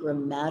technically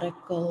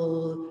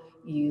grammatical,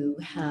 you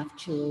have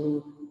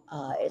to,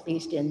 at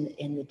least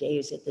in the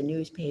days at the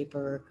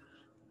newspaper,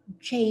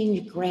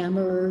 change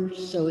grammar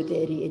so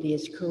that it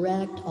is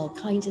correct. All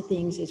kinds of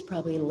things is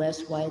probably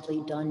less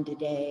widely done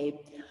today.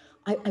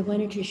 I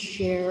wanted to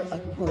share a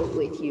quote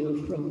with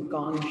you from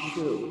Gong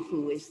Shu,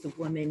 who is the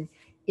woman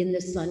in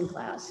the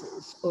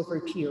sunglasses over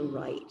to your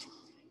right.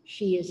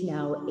 She is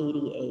now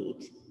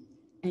 88.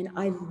 And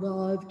I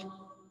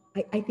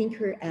think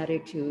her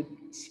attitude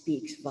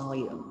speaks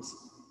volumes.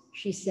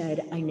 She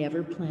said, I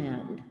never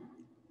planned.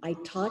 I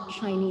taught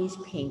Chinese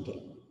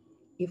painting.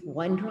 If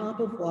one drop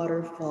of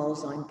water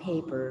falls on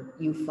paper,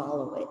 you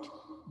follow it.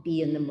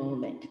 Be in the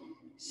moment.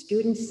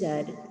 Students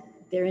said,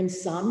 their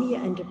insomnia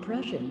and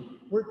depression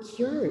were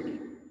cured.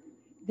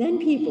 Then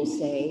people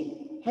say,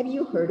 have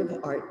you heard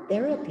of art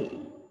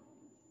therapy?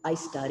 I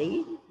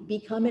study,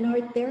 become an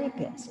art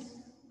therapist.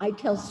 I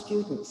tell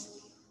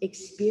students,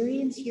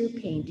 experience your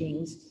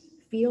paintings,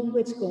 feel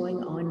what's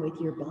going on with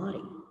your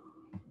body.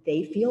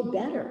 They feel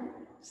better.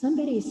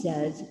 Somebody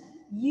says,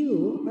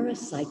 you are a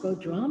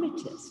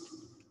psychodramatist.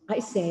 I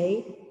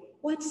say,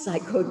 what's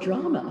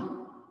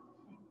psychodrama?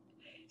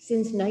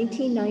 Since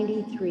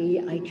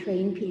 1993, I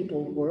train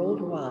people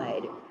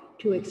worldwide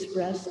to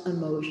express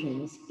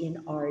emotions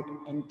in art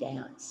and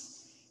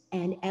dance.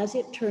 And as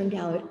it turned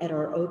out at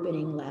our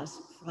opening last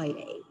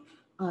Friday,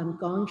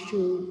 Gong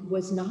Shu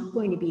was not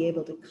going to be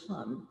able to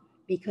come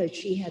because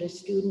she had a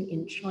student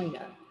in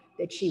China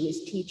that she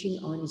was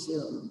teaching on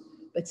Zoom,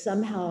 but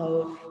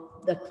somehow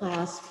the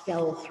class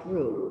fell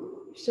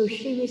through. So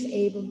she was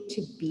able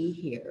to be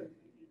here.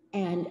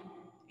 And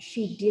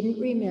she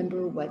didn't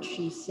remember what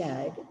she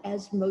said,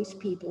 as most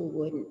people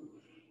wouldn't.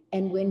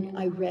 And when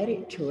I read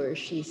it to her,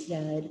 she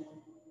said,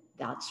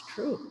 that's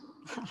true.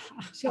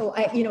 So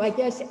I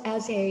guess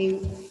as a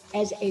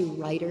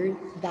writer,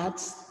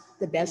 that's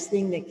the best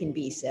thing that can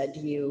be said to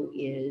you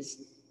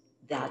is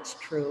that's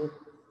true.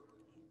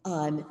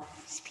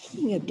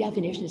 Speaking of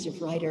definitions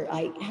of writer,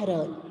 I had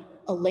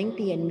a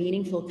lengthy and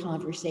meaningful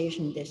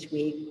conversation this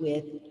week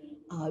with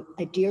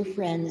a dear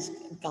friend's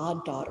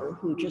goddaughter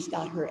who just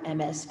got her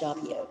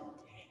MSW.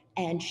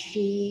 And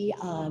she,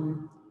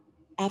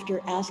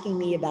 after asking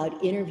me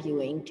about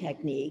interviewing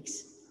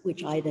techniques,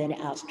 which I then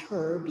asked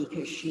her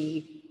because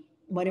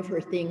one of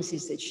her things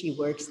is that she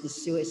works the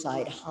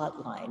suicide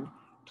hotline,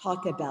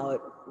 talk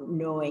about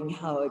knowing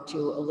how to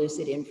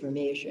elicit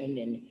information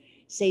and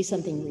say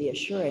something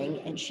reassuring.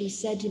 And she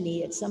said to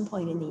me at some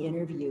point in the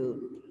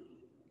interview,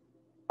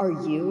 are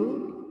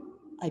you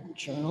a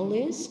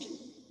journalist?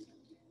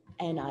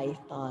 And I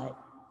thought,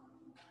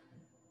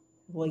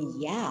 well,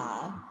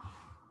 yeah.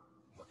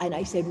 And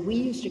I said, we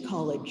used to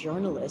call a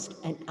journalist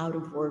an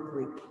out-of-work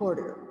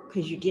reporter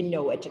because you didn't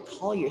know what to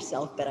call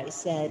yourself. But I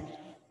said,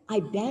 I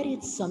bet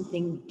it's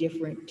something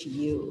different to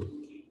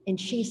you. And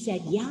she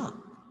said, yeah,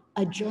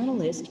 a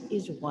journalist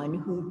is one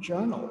who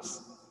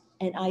journals.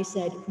 And I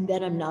said,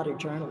 then I'm not a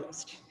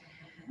journalist.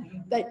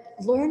 But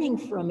learning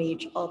from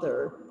each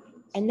other,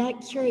 and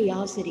that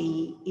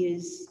curiosity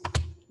is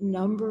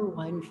number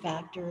one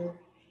factor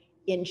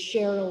in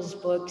Cheryl's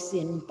books,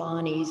 in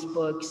Bonnie's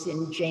books,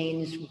 in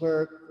Jane's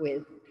work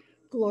with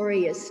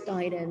Gloria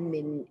Steinem,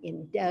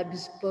 in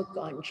Deb's book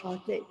on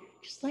chocolate.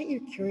 Just let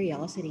your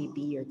curiosity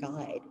be your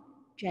guide.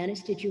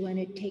 Janice, did you want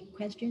to take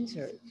questions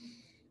or?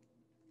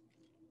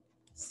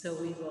 So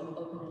we will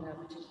open it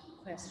up to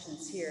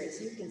questions here.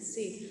 As you can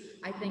see,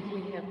 I think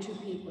we have two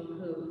people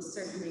who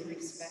certainly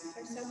respect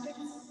their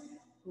subjects,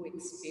 who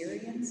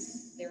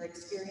experience their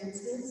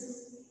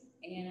experiences,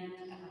 and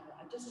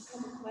just a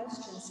couple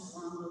questions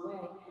along the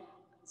way.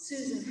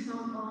 Susan, how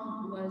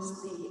long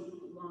was the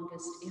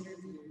longest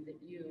interview that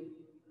you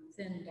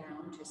thinned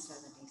down to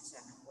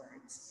 77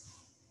 words?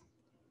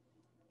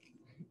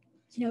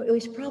 It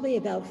was probably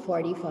about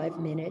 45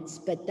 minutes,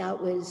 but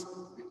that was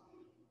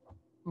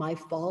my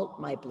fault,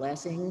 my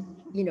blessing.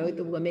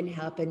 The woman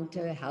happened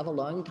to have a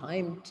long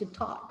time to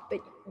talk,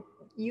 but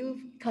you've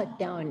cut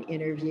down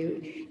interview.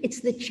 It's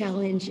the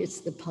challenge,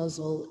 it's the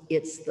puzzle,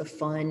 it's the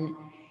fun.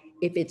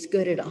 If it's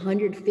good at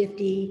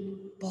 150,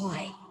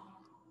 boy,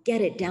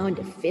 get it down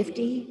to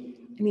 50.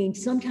 I mean,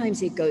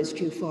 sometimes it goes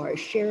too far.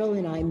 Cheryl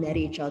and I met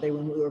each other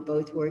when we were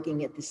both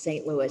working at the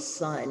St. Louis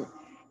Sun.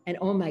 And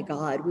oh my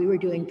God, we were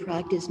doing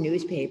practice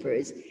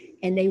newspapers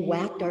and they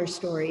whacked our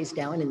stories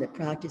down in the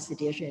practice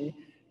edition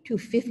to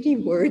 50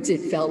 words,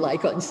 it felt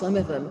like, on some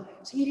of them.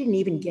 So you didn't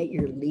even get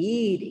your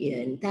lead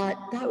in.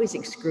 That was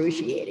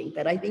excruciating,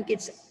 but I think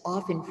it's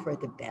often for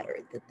the better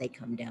that they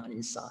come down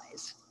in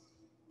size.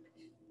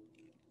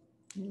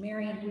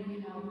 Marian,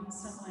 we have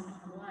someone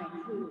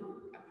online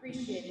who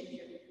appreciated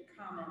your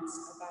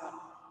comments about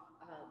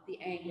the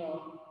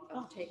angle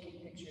of taking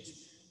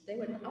pictures. They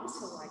would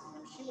also like to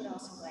know, she would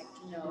also like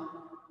to know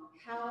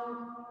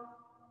how,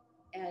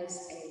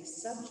 as a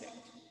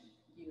subject,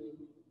 you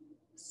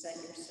set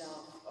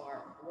yourself,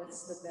 or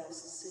what's the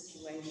best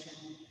situation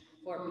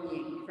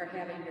for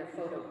having your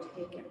photo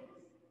taken?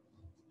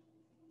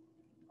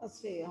 Let's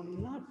see,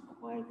 I'm not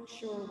quite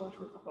sure what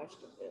her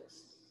question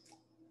is.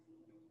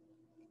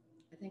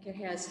 I think it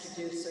has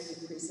to do so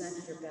you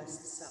present your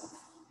best self,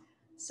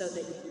 so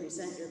that you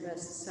present your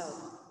best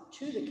self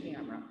to the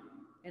camera.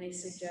 Any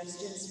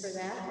suggestions for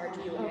that, or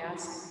do you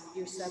ask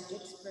your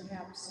subjects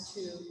perhaps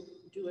to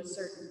do a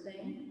certain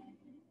thing?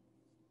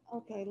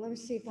 Okay, let me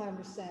see if I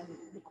understand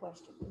the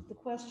question. The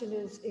question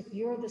is, if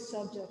you're the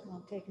subject and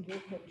I'm taking your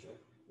picture,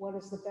 what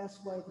is the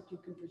best way that you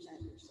can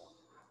present yourself?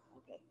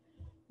 Okay,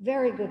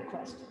 very good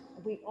question.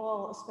 We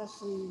all,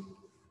 especially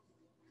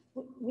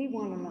We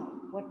want to know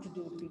what to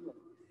do to people.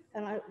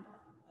 And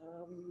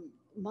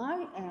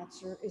my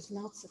answer is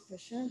not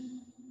sufficient,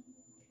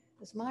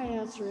 because my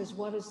answer is,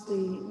 what is the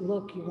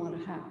look you want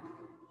to have?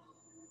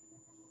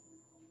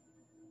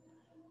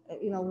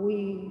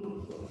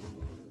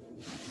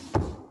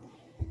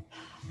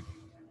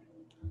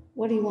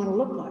 What do you want to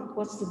look like?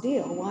 What's the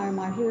deal? Why am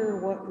I here?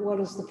 What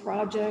is the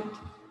project?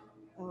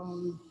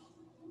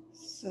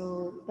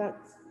 So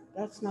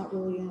that's not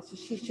really the answer.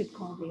 She should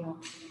call me up.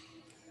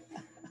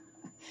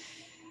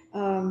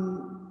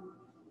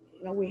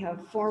 We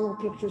have formal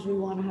pictures we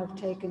want to have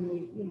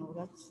taken.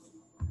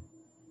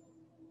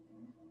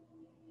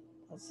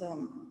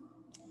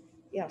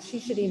 Yeah, she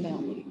should email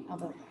me. How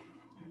about that?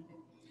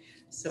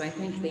 So I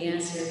think the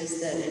answer is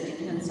that it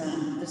depends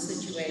on the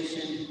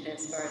situation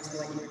as far as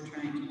what you're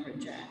trying to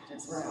project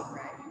as well,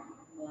 right?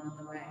 Along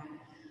the way.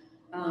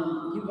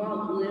 You've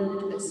all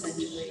lived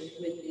essentially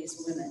with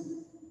these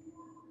women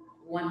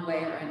one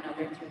way or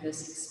another through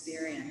this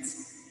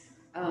experience.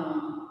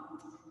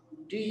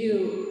 Do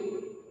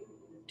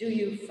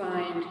you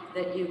find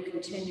that you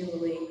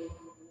continually,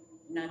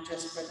 not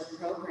just for the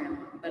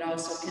program, but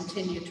also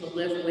continue to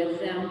live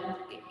with them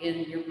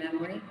in your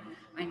memory?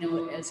 I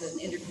know as an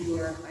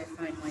interviewer, I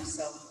find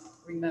myself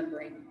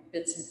remembering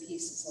bits and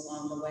pieces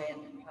along the way,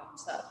 and it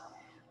pops up.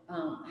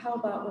 How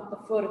about with the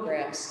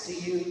photographs? Do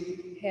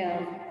you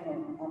have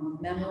a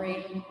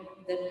memory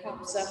that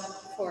pops up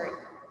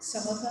for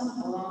some of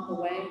them along the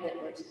way that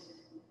was?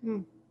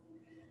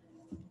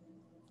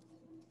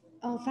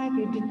 Oh, thank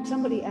you. Did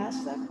somebody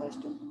ask that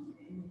question?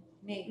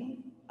 Me.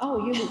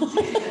 Oh, you.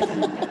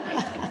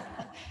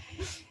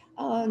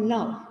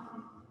 No.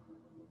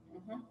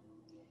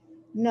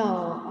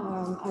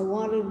 No, I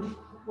wanted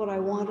what I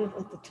wanted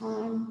at the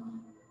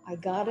time. I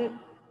got it,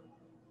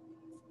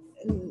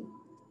 and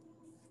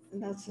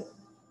that's it.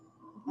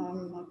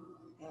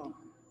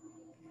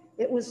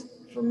 It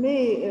was, for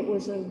me, it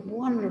was a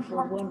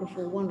wonderful,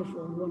 wonderful,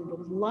 wonderful,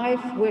 wonderful,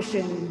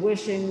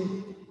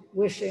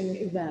 wishing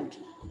event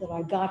that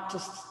I got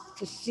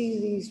to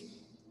see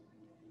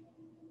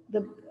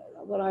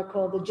what I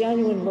call the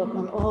genuine look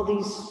on all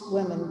these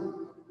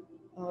women,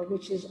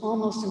 which is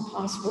almost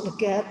impossible to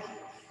get.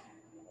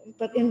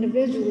 But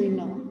individually,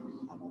 no,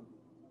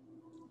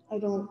 I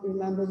don't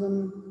remember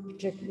them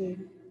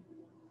particularly.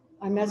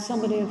 I met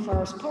somebody in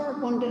Forest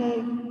Park one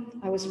day.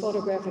 I was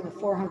photographing a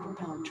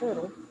 400-pound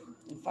turtle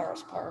in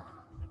Forest Park.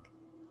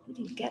 Who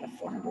do you get a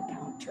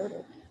 400-pound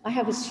turtle? I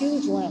have this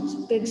huge lens,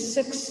 big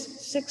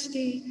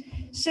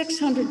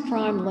 600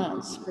 prime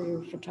lens for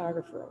your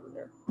photographer over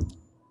there.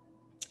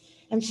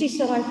 And she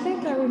said, I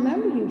think I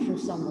remember you from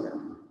somewhere.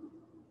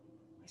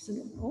 I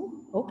said, oh,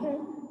 okay.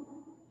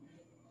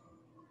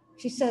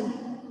 She said,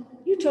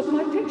 you took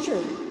my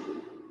picture.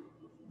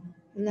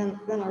 And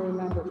then I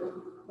remembered her.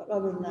 But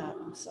other than that,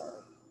 I'm sorry.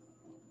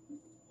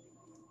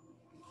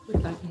 What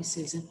about you,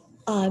 Susan?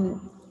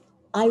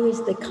 I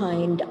was the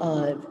kind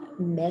of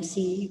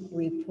messy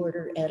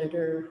reporter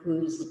editor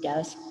whose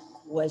desk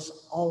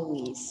was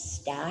always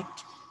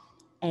stacked,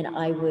 and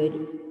I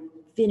would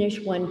finish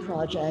one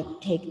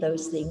project, take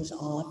those things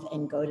off,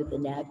 and go to the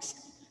next.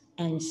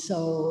 And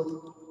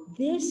so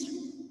this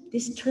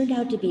turned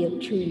out to be a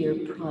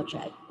 2-year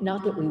project.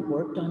 Not that we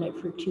worked on it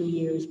for 2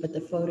 years, but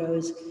the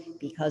photos,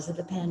 because of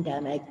the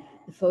pandemic,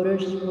 the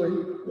photos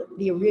were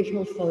the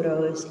original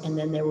photos, and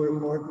then there were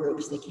more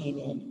groups that came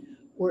in,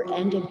 were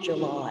end of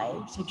July,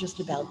 so just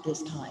about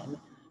this time,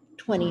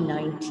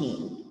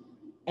 2019.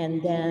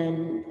 And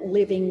then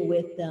living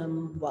with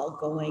them while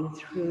going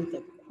through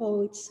the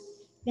quotes,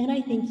 then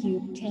I think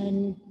you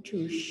tend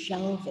to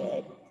shelve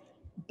it.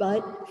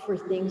 But for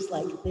things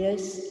like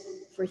this,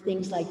 for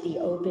things like the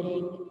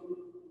opening,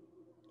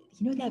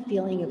 you know that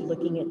feeling of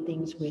looking at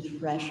things with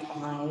fresh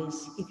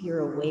eyes, if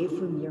you're away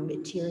from your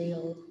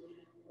material,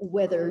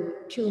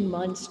 whether 2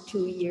 months,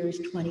 2 years,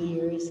 20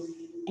 years,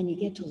 and you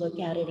get to look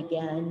at it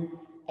again,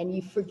 and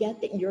you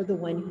forget that you're the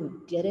one who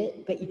did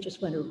it, but you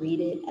just want to read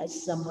it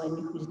as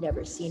someone who's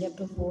never seen it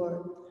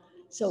before.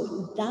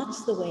 So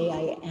that's the way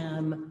I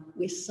am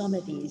with some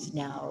of these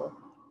now,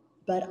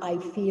 but I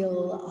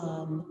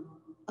feel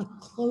a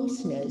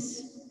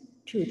closeness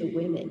to the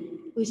women.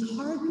 It was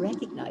hard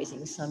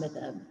recognizing some of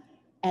them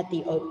at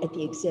the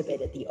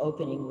exhibit, at the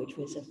opening, which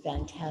was a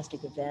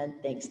fantastic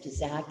event, thanks to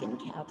Zach and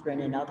Catherine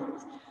and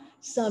others.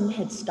 Some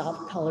had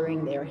stopped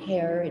coloring their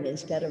hair, and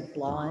instead of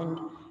blonde,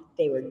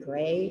 they were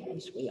gray,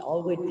 as we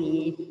all would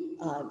be.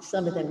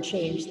 Some of them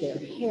changed their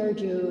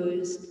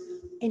hairdos,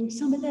 and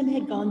some of them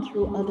had gone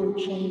through other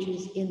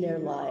changes in their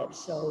lives.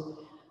 So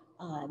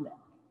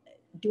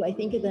do I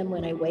think of them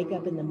when I wake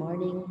up in the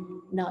morning?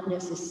 Not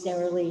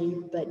necessarily,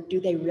 but do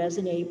they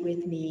resonate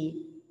with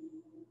me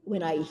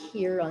when I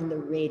hear on the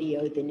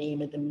radio the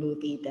name of the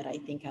movie that I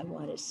think I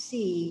want to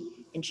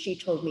see? And she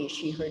told me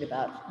she heard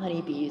about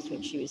honeybees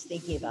when she was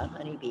thinking about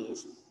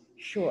honeybees.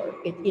 Sure,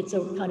 it's a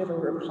kind of a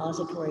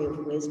repository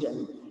of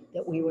wisdom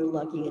that we were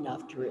lucky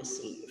enough to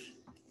receive.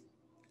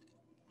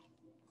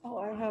 Oh,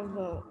 I have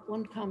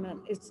one comment.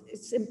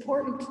 It's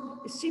important.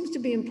 It seems to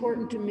be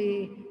important to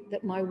me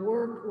that my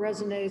work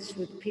resonates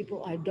with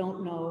people I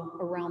don't know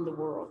around the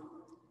world.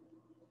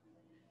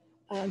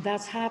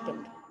 That's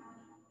happened.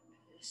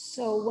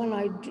 So when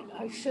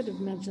I should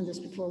have mentioned this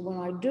before, when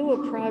I do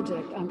a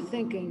project, I'm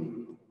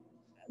thinking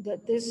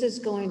that this is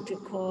going to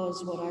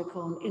cause what I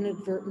call an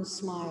inadvertent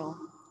smile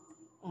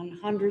on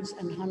hundreds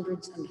and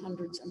hundreds and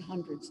hundreds and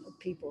hundreds of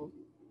people,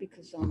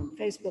 because I'm on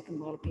Facebook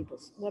and a lot of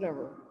people's,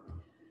 whatever.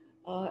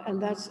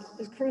 And that's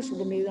crucial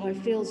to me, that I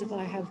feel as if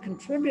I have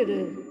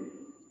contributed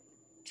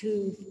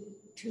to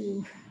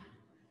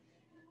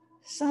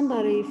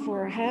somebody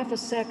for half a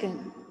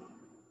second,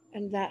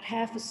 and that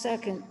half a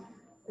second,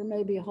 or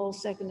maybe a whole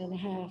second and a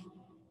half,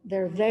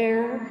 they're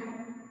there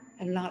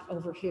and not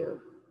over here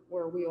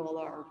where we all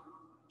are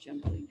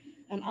generally.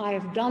 And I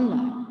have done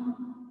that.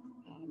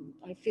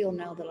 I feel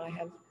now that I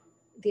have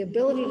the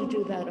ability to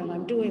do that, and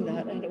I'm doing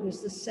that. And it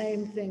was the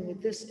same thing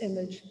with this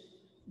image.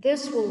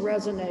 This will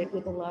resonate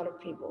with a lot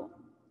of people,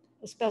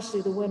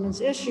 especially the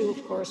women's issue,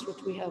 of course,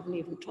 which we haven't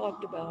even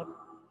talked about.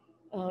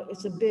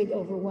 It's a big,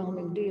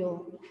 overwhelming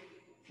deal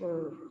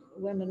for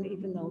women,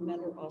 even though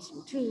men are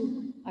awesome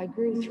too. I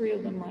grew 3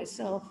 of them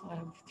myself. I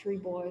have 3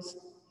 boys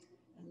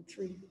and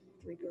three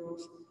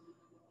girls.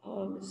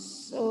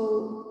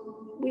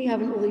 So we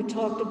haven't really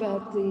talked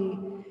about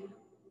the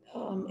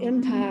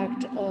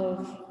impact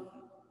of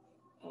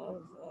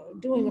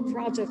doing a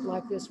project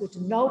like this, which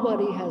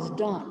nobody has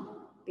done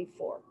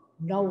before,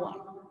 no one.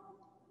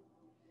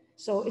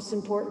 So it's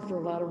important for a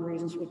lot of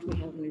reasons which we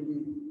haven't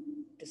even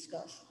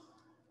discussed.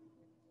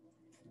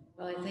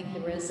 Well, I think the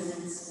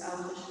resonance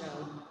of the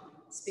show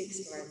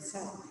speaks for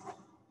itself,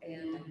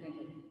 and I think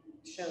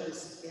it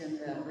shows in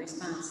the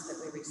response that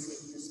we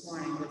received this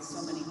morning with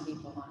so many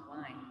people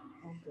online,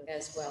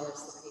 as well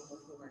as the people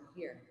who are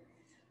here.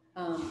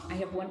 I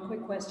have one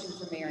quick question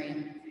for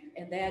Marian,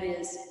 and that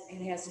is,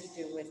 it has to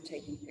do with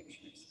taking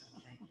pictures.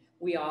 Okay.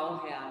 We all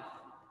have.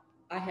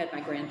 I had my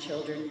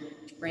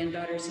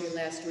granddaughters here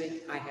last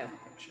week. I have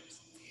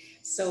pictures.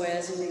 So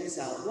as a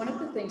result, one of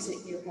the things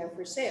that you have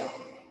for sale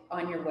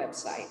on your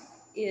website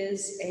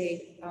is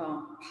a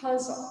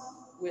puzzle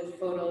with a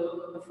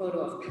photo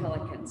of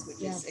pelicans,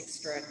 which is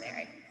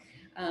extraordinary.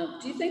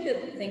 Do you think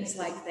that things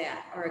like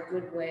that are a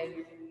good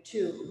way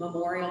to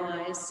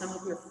memorialize some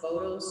of your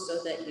photos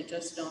so that you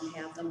just don't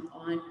have them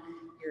on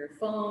your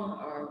phone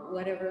or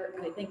whatever?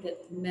 I think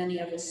that many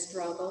of us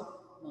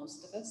struggle,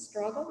 most of us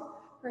struggle,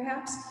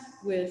 perhaps,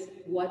 with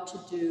what to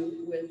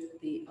do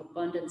with the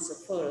abundance of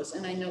photos.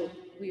 And I know,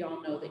 we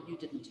all know that you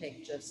didn't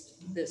take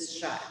just this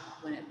shot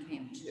when it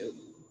came to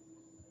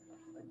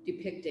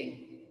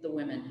depicting the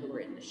women who were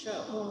in the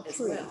show as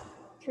well.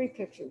 3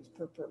 pictures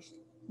per person.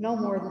 No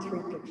more than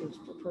 3 pictures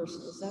per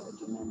person. Is that what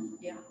you meant?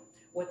 Yeah.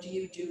 What do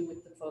you do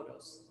with the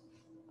photos?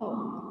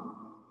 Oh,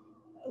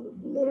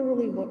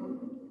 literally what,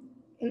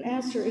 an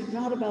answer is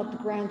not about the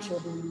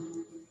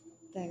grandchildren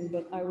thing,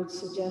 but I would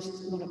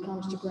suggest when it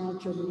comes to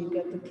grandchildren, you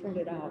get them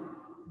printed out.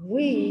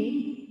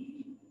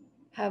 We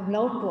have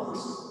notebooks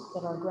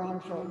that our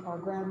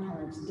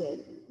grandparents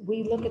did.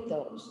 We look at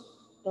those.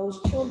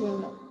 Those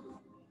children,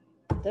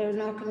 they're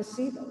not going to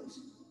see those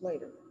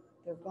later.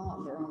 They're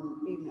gone. They're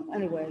on email.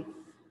 Anyway,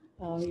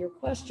 your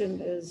question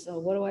is,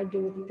 what do I do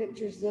with the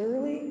pictures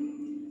literally?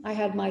 I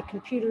had my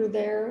computer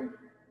there.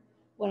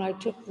 When I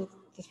took the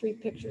 3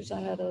 pictures, I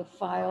had a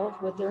file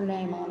with their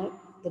name on it,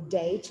 the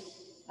date.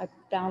 I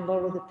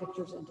downloaded the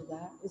pictures into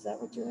that. Is that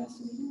what you're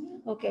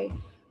asking? Okay.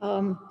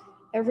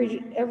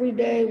 Every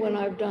day when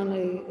I've done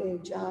a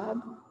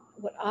job,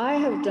 what I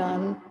have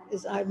done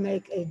is I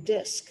make a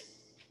disc.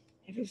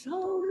 If you say,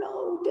 oh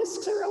no,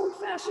 discs are old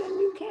fashioned,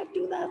 you can't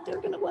do that,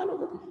 they're gonna run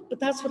over. But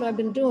that's what I've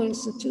been doing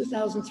since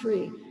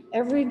 2003.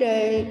 Every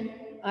day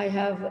I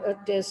have a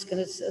disc, and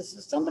it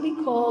says, somebody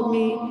called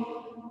me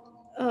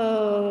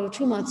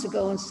 2 months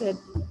ago and said,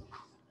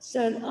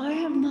 I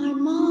have my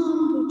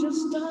mom who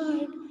just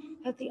died,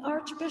 that the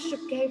Archbishop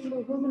gave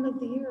her Woman of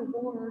the Year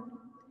award,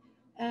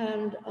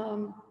 and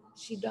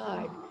she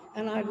died.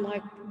 And I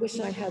wish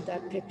I had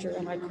that picture.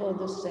 And I called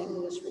the St.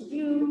 Louis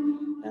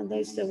Review, and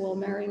they said, well,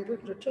 Marian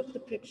Brickner took the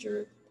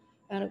picture,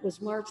 and it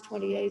was March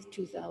 28th,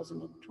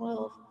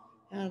 2012.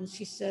 And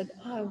she said,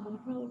 I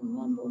wrote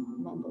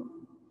mumble.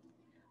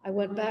 I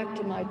went back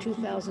to my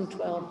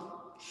 2012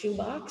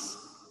 shoebox,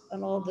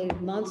 and all the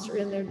months are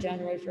in there,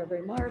 January,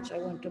 February, March. I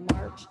went to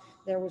March.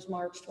 There was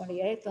March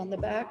 28th on the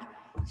back.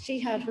 She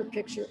had her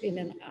picture in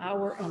an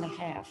hour and a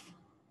half.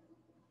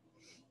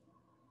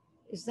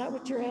 Is that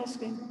what you're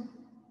asking?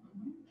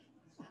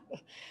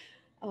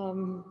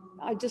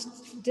 I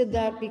just did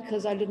that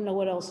because I didn't know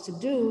what else to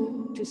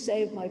do to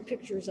save my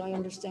pictures. I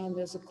understand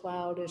there's a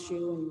cloud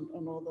issue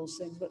and all those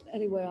things, but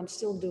anyway, I'm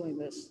still doing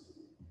this.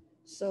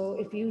 So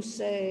if you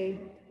say,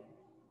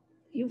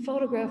 you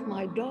photographed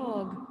my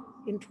dog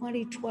in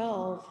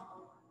 2012,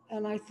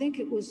 and I think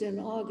it was in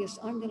August,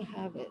 I'm gonna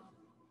have it.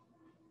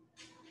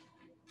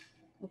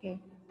 Okay.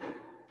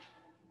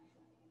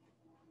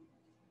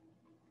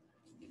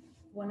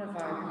 One of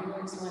our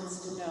viewers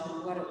wants to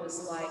know what it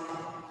was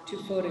like to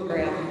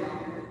photograph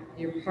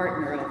your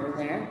partner over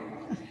there.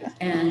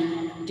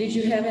 And did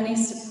you have any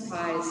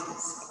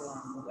surprises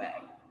along the way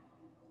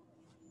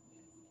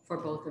for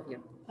both of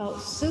you? Oh,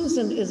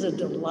 Susan is a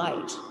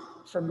delight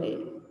for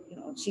me. You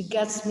know, she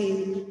gets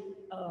me,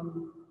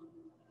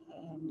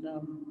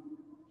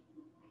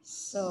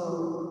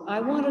 so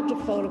I wanted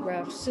to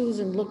photograph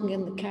Susan looking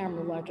in the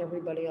camera like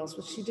everybody else,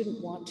 but she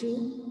didn't want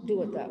to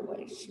do it that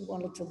way. She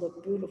wanted to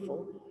look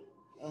beautiful,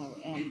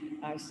 and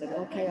I said,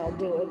 okay, I'll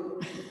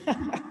do it.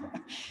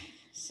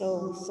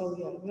 So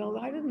yeah, no,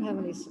 I didn't have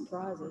any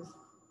surprises,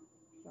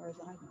 as far as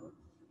I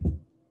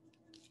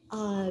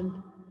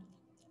know.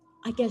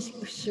 I guess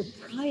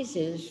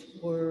surprises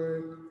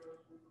were,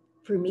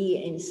 for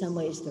me, in some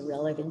ways, the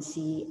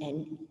relevancy,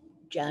 and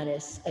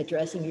Janice,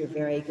 addressing your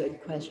very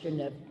good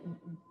question of,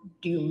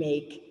 do you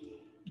make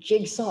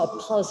jigsaw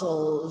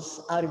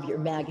puzzles out of your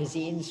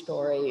magazine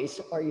stories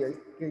or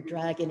your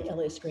dragon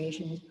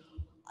illustrations?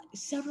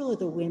 Several of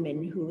the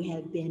women who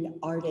have been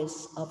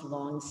artists of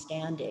long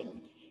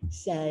standing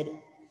said,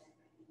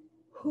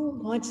 who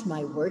wants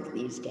my work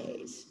these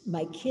days?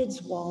 My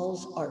kids'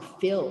 walls are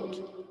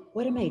filled.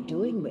 What am I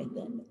doing with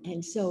them?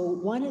 And so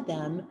one of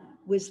them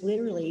was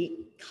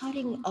literally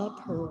cutting up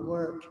her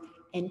work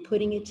and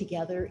putting it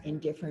together in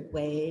different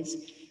ways.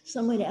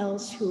 Someone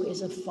else who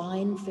is a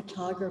fine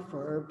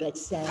photographer but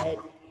said,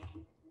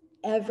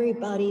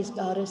 everybody's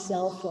got a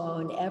cell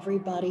phone,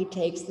 everybody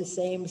takes the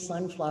same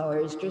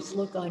sunflowers, just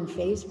look on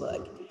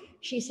Facebook.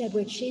 She said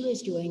what she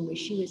was doing was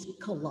she was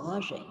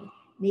collaging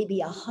maybe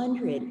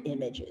 100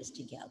 images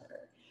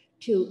together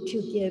to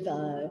give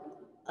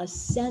a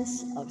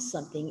sense of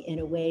something in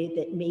a way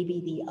that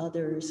maybe the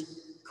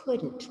others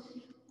couldn't.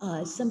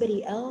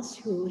 Somebody else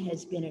who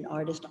has been an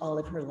artist all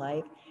of her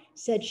life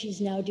said she's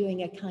now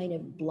doing a kind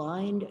of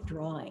blind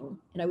drawing,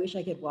 and I wish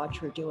I could watch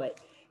her do it.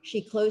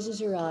 She closes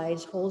her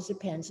eyes, holds a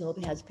pencil,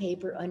 has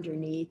paper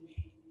underneath,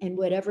 and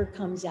whatever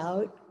comes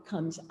out,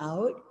 comes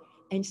out.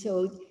 And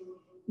so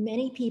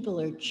many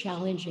people are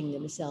challenging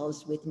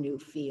themselves with new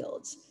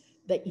fields.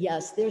 But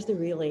yes, there's the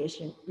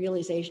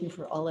realization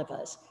for all of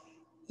us.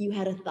 You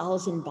had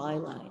 1,000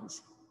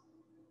 bylines.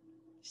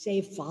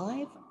 Save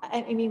 5?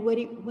 I mean, what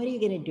are you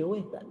going to do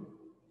with them?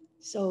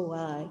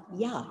 So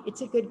yeah,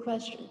 it's a good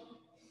question.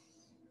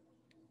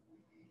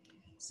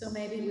 So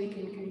maybe we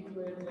can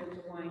conclude with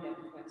the wind-up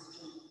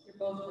question. You're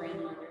both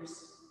grandmothers.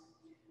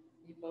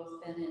 You've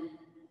both been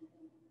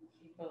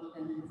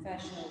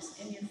professionals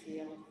in your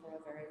field for a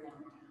very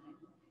long time.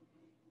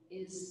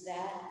 Is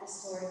that the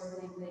sort of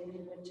thing that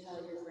you would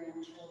tell your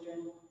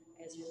grandchildren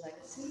as your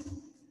legacy?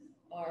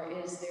 Or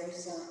is there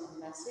some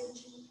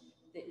message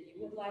that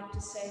you would like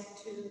to say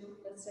to,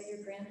 let's say,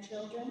 your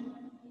grandchildren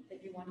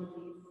that you want to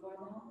leave for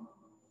them?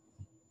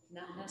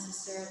 Not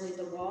necessarily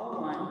the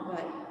wall one,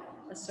 but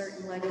a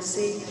certain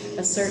legacy,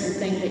 a certain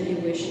thing that you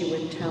wish you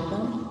would tell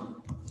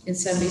them in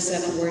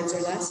 77 words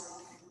or less?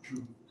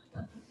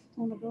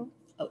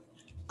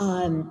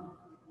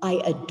 I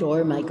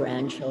adore my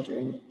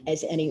grandchildren,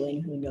 as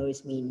anyone who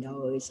knows me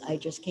knows. I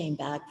just came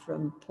back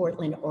from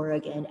Portland,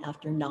 Oregon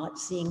after not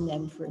seeing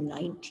them for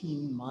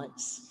 19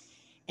 months.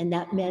 And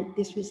that meant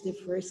this was the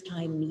first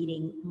time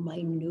meeting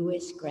my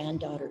newest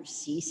granddaughter,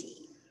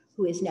 Cece,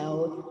 who is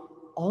now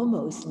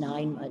almost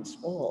 9 months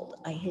old.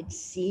 I had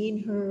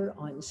seen her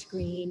on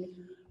screen,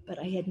 but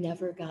I had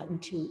never gotten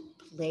to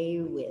play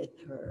with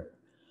her.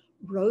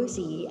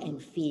 Rosie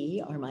and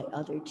Fee are my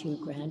other 2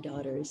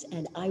 granddaughters,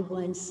 and I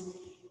once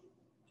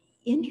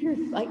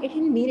I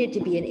didn't mean it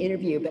to be an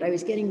interview, but I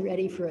was getting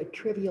ready for a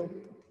Trivial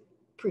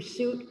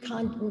Pursuit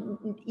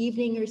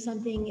evening or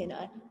something, and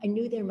I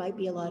knew there might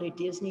be a lot of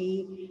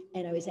Disney,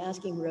 and I was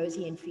asking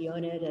Rosie and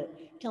Fiona to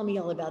tell me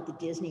all about the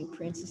Disney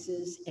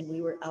princesses, and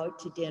we were out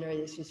to dinner.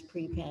 This was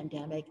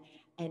pre-pandemic,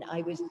 and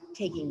I was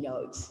taking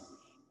notes.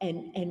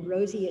 And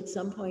Rosie at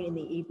some point in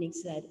the evening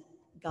said,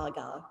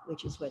 Gaga,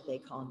 which is what they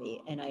call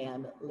me, and I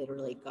am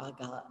literally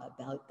Gaga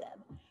about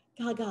them.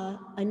 Gaga,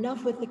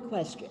 enough with the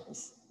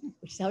questions,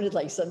 which sounded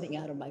like something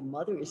out of my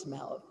mother's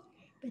mouth.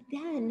 But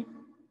then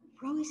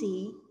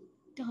Rosie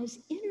does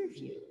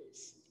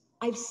interviews.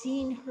 I've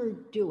seen her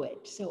do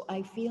it, so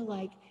I feel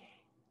like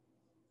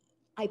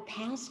I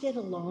passed it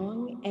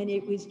along and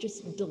it was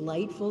just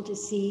delightful to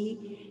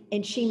see.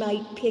 And she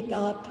might pick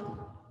up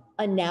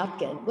a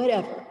napkin,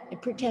 whatever,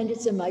 and pretend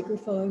it's a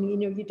microphone. You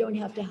know, you don't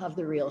have to have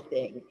the real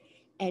thing.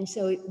 And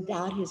so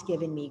that has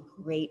given me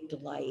great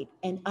delight.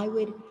 And I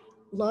would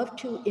love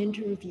to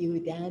interview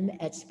them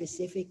at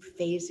specific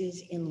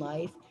phases in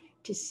life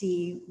to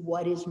see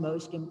what is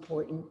most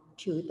important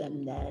to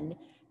them then.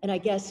 And I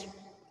guess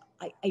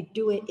I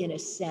do it in a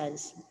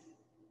sense,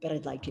 but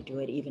I'd like to do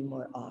it even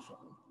more often.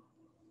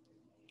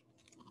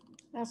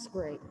 That's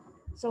great.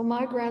 So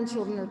my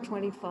grandchildren are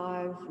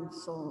 25, and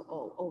so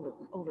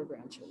older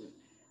grandchildren.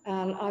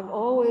 And I've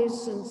always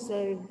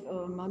said,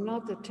 I'm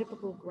not the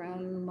typical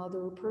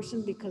grandmother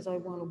person because I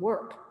want to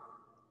work,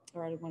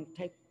 or I want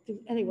to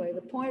anyway,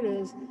 the point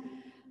is,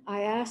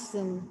 I asked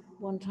them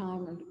one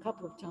time and a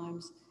couple of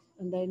times,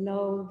 and they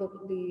know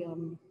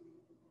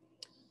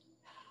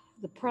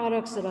the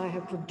products that I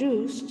have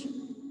produced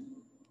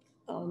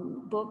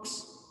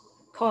books,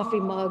 coffee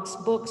mugs,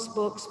 books.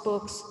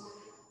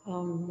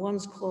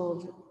 One's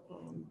called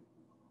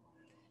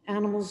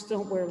Animals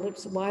Don't Wear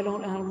Lipstick. Why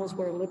Don't Animals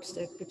Wear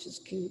Lipstick, which is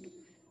cute.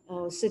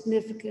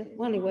 Significant.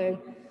 Well, anyway,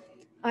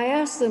 I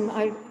asked them,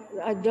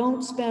 I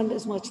don't spend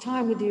as much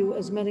time with you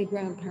as many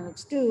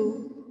grandparents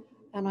do,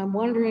 and I'm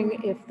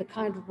wondering if the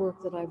kind of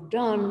work that I've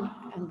done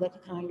and the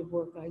kind of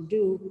work I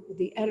do,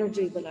 the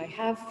energy that I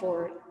have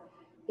for it,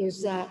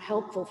 is that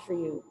helpful for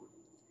you?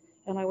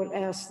 And I would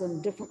ask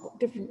them different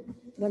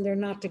when they're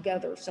not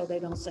together, so they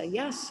don't say,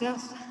 yes.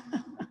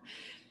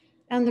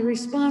 And the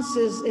response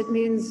is, it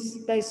means,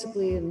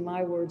 basically in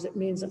my words, it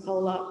means a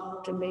whole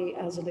lot to me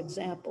as an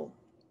example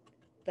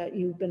that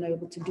you've been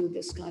able to do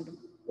this kind of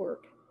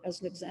work,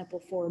 as an example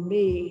for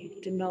me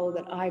to know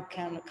that I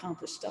can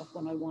accomplish stuff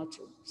when I want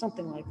to,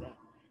 something like that.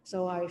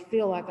 So I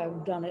feel like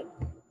I've done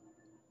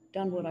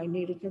what I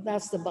needed, but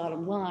that's the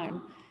bottom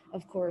line,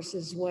 of course,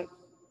 is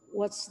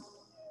what's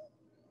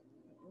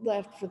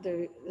left for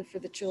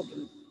the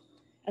children,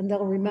 and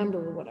they'll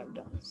remember what I've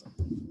done. So.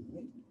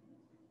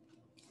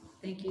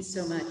 Thank you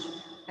so much.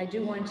 I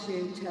do want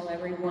to tell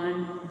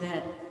everyone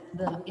that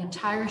the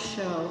entire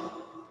show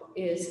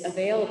is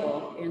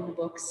available in the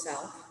book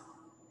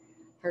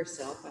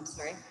herself,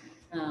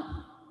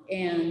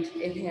 and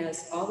it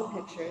has all the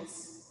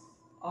pictures,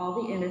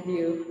 all the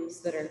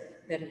interviews that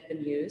have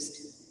been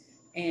used,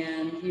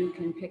 and you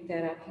can pick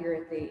that up here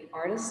at the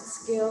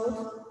Artists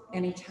Guild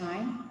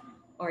anytime,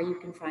 or you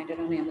can find it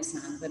on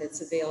Amazon, but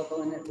it's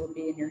available and it will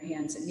be in your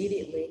hands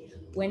immediately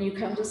when you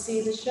come to see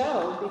the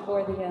show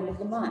before the end of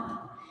the month.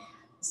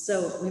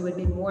 So we would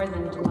be more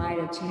than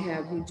delighted to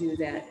have you do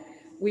that.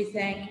 We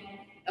thank,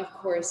 of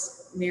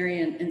course,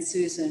 Marian and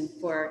Susan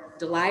for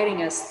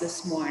delighting us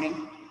this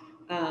morning.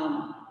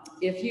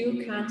 If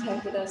you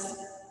contacted us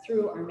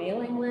through our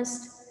mailing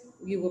list,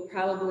 you will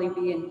probably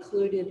be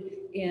included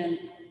in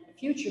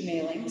future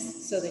mailings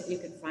so that you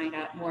can find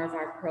out more of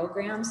our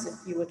programs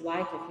if you would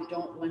like. If you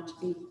don't want to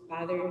be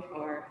bothered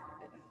or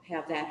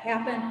have that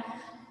happen,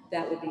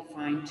 that would be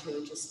fine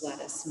too. Just let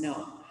us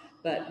know.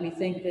 But we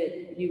think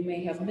that you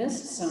may have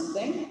missed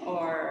something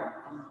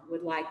or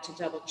would like to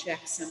double check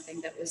something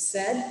that was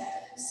said.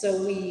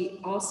 So we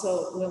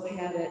also will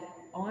have it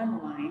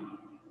online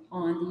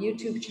on the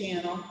YouTube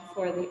channel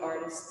for the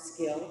Artists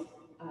Guild,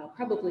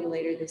 probably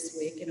later this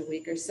week, in a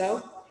week or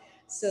so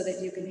that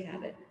you can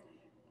have it.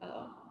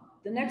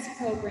 The next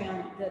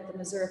program that the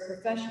Missouri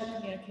Professional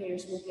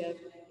Communicators will give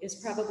is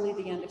probably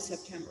the end of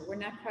September. We're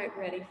not quite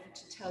ready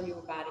to tell you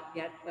about it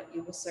yet, but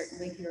you will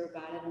certainly hear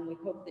about it, and we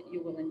hope that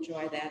you will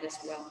enjoy that as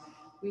well.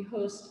 We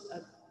host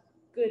a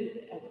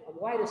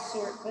wide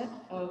assortment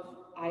of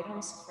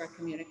items for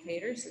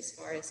communicators as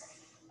far as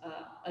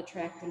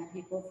attracting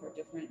people for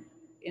different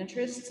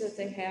interests that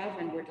they have,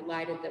 and we're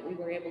delighted that we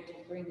were able to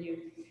bring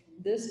you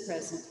this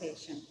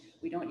presentation.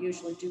 We don't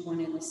usually do one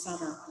in the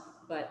summer,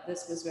 but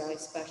this was very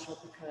special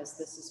because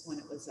this is when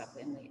it was up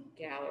in the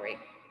gallery.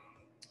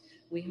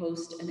 We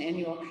host an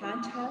annual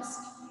contest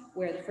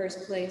where the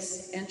first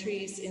place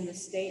entries in the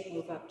state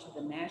move up to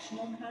the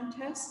national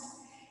contest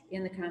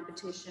in the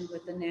competition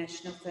with the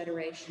National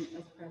Federation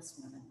of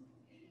Presswomen.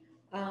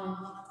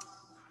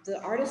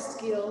 The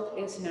Artists Guild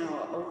is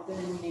now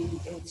opening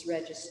its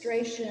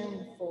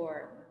registration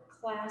for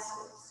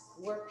classes,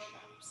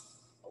 workshops,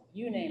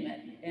 you name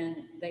it,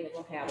 and they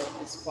will have it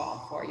this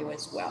fall for you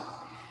as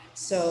well.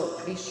 So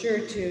be sure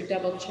to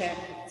double check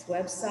its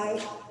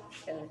website.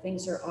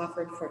 Things are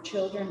offered for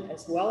children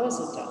as well as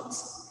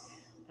adults.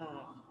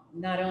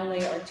 Not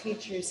only are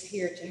teachers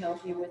here to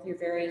help you with your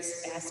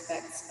various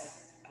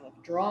aspects of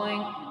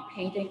drawing and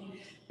painting,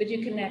 but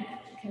you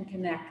can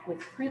connect with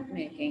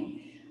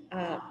printmaking.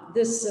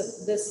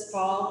 This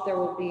fall there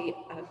will be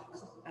a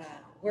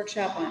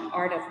workshop on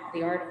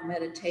the art of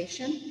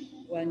meditation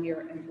when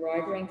you're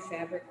embroidering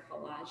fabric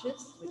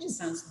collages, which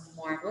sounds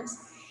marvelous.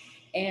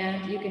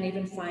 And you can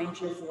even find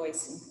your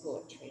voice in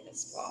poetry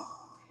this fall.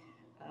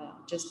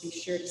 Just be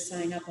sure to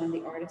sign up on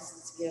the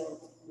Artists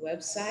Guild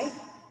website,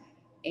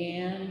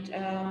 and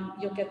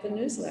you'll get the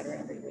newsletter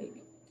every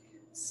week.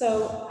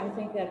 So I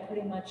think that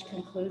pretty much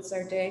concludes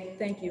our day.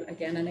 Thank you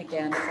again and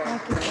again.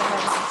 Thank you for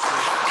having us.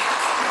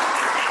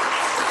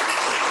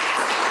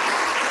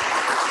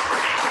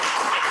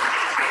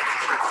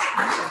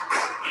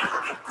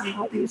 I'm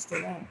not used to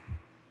that.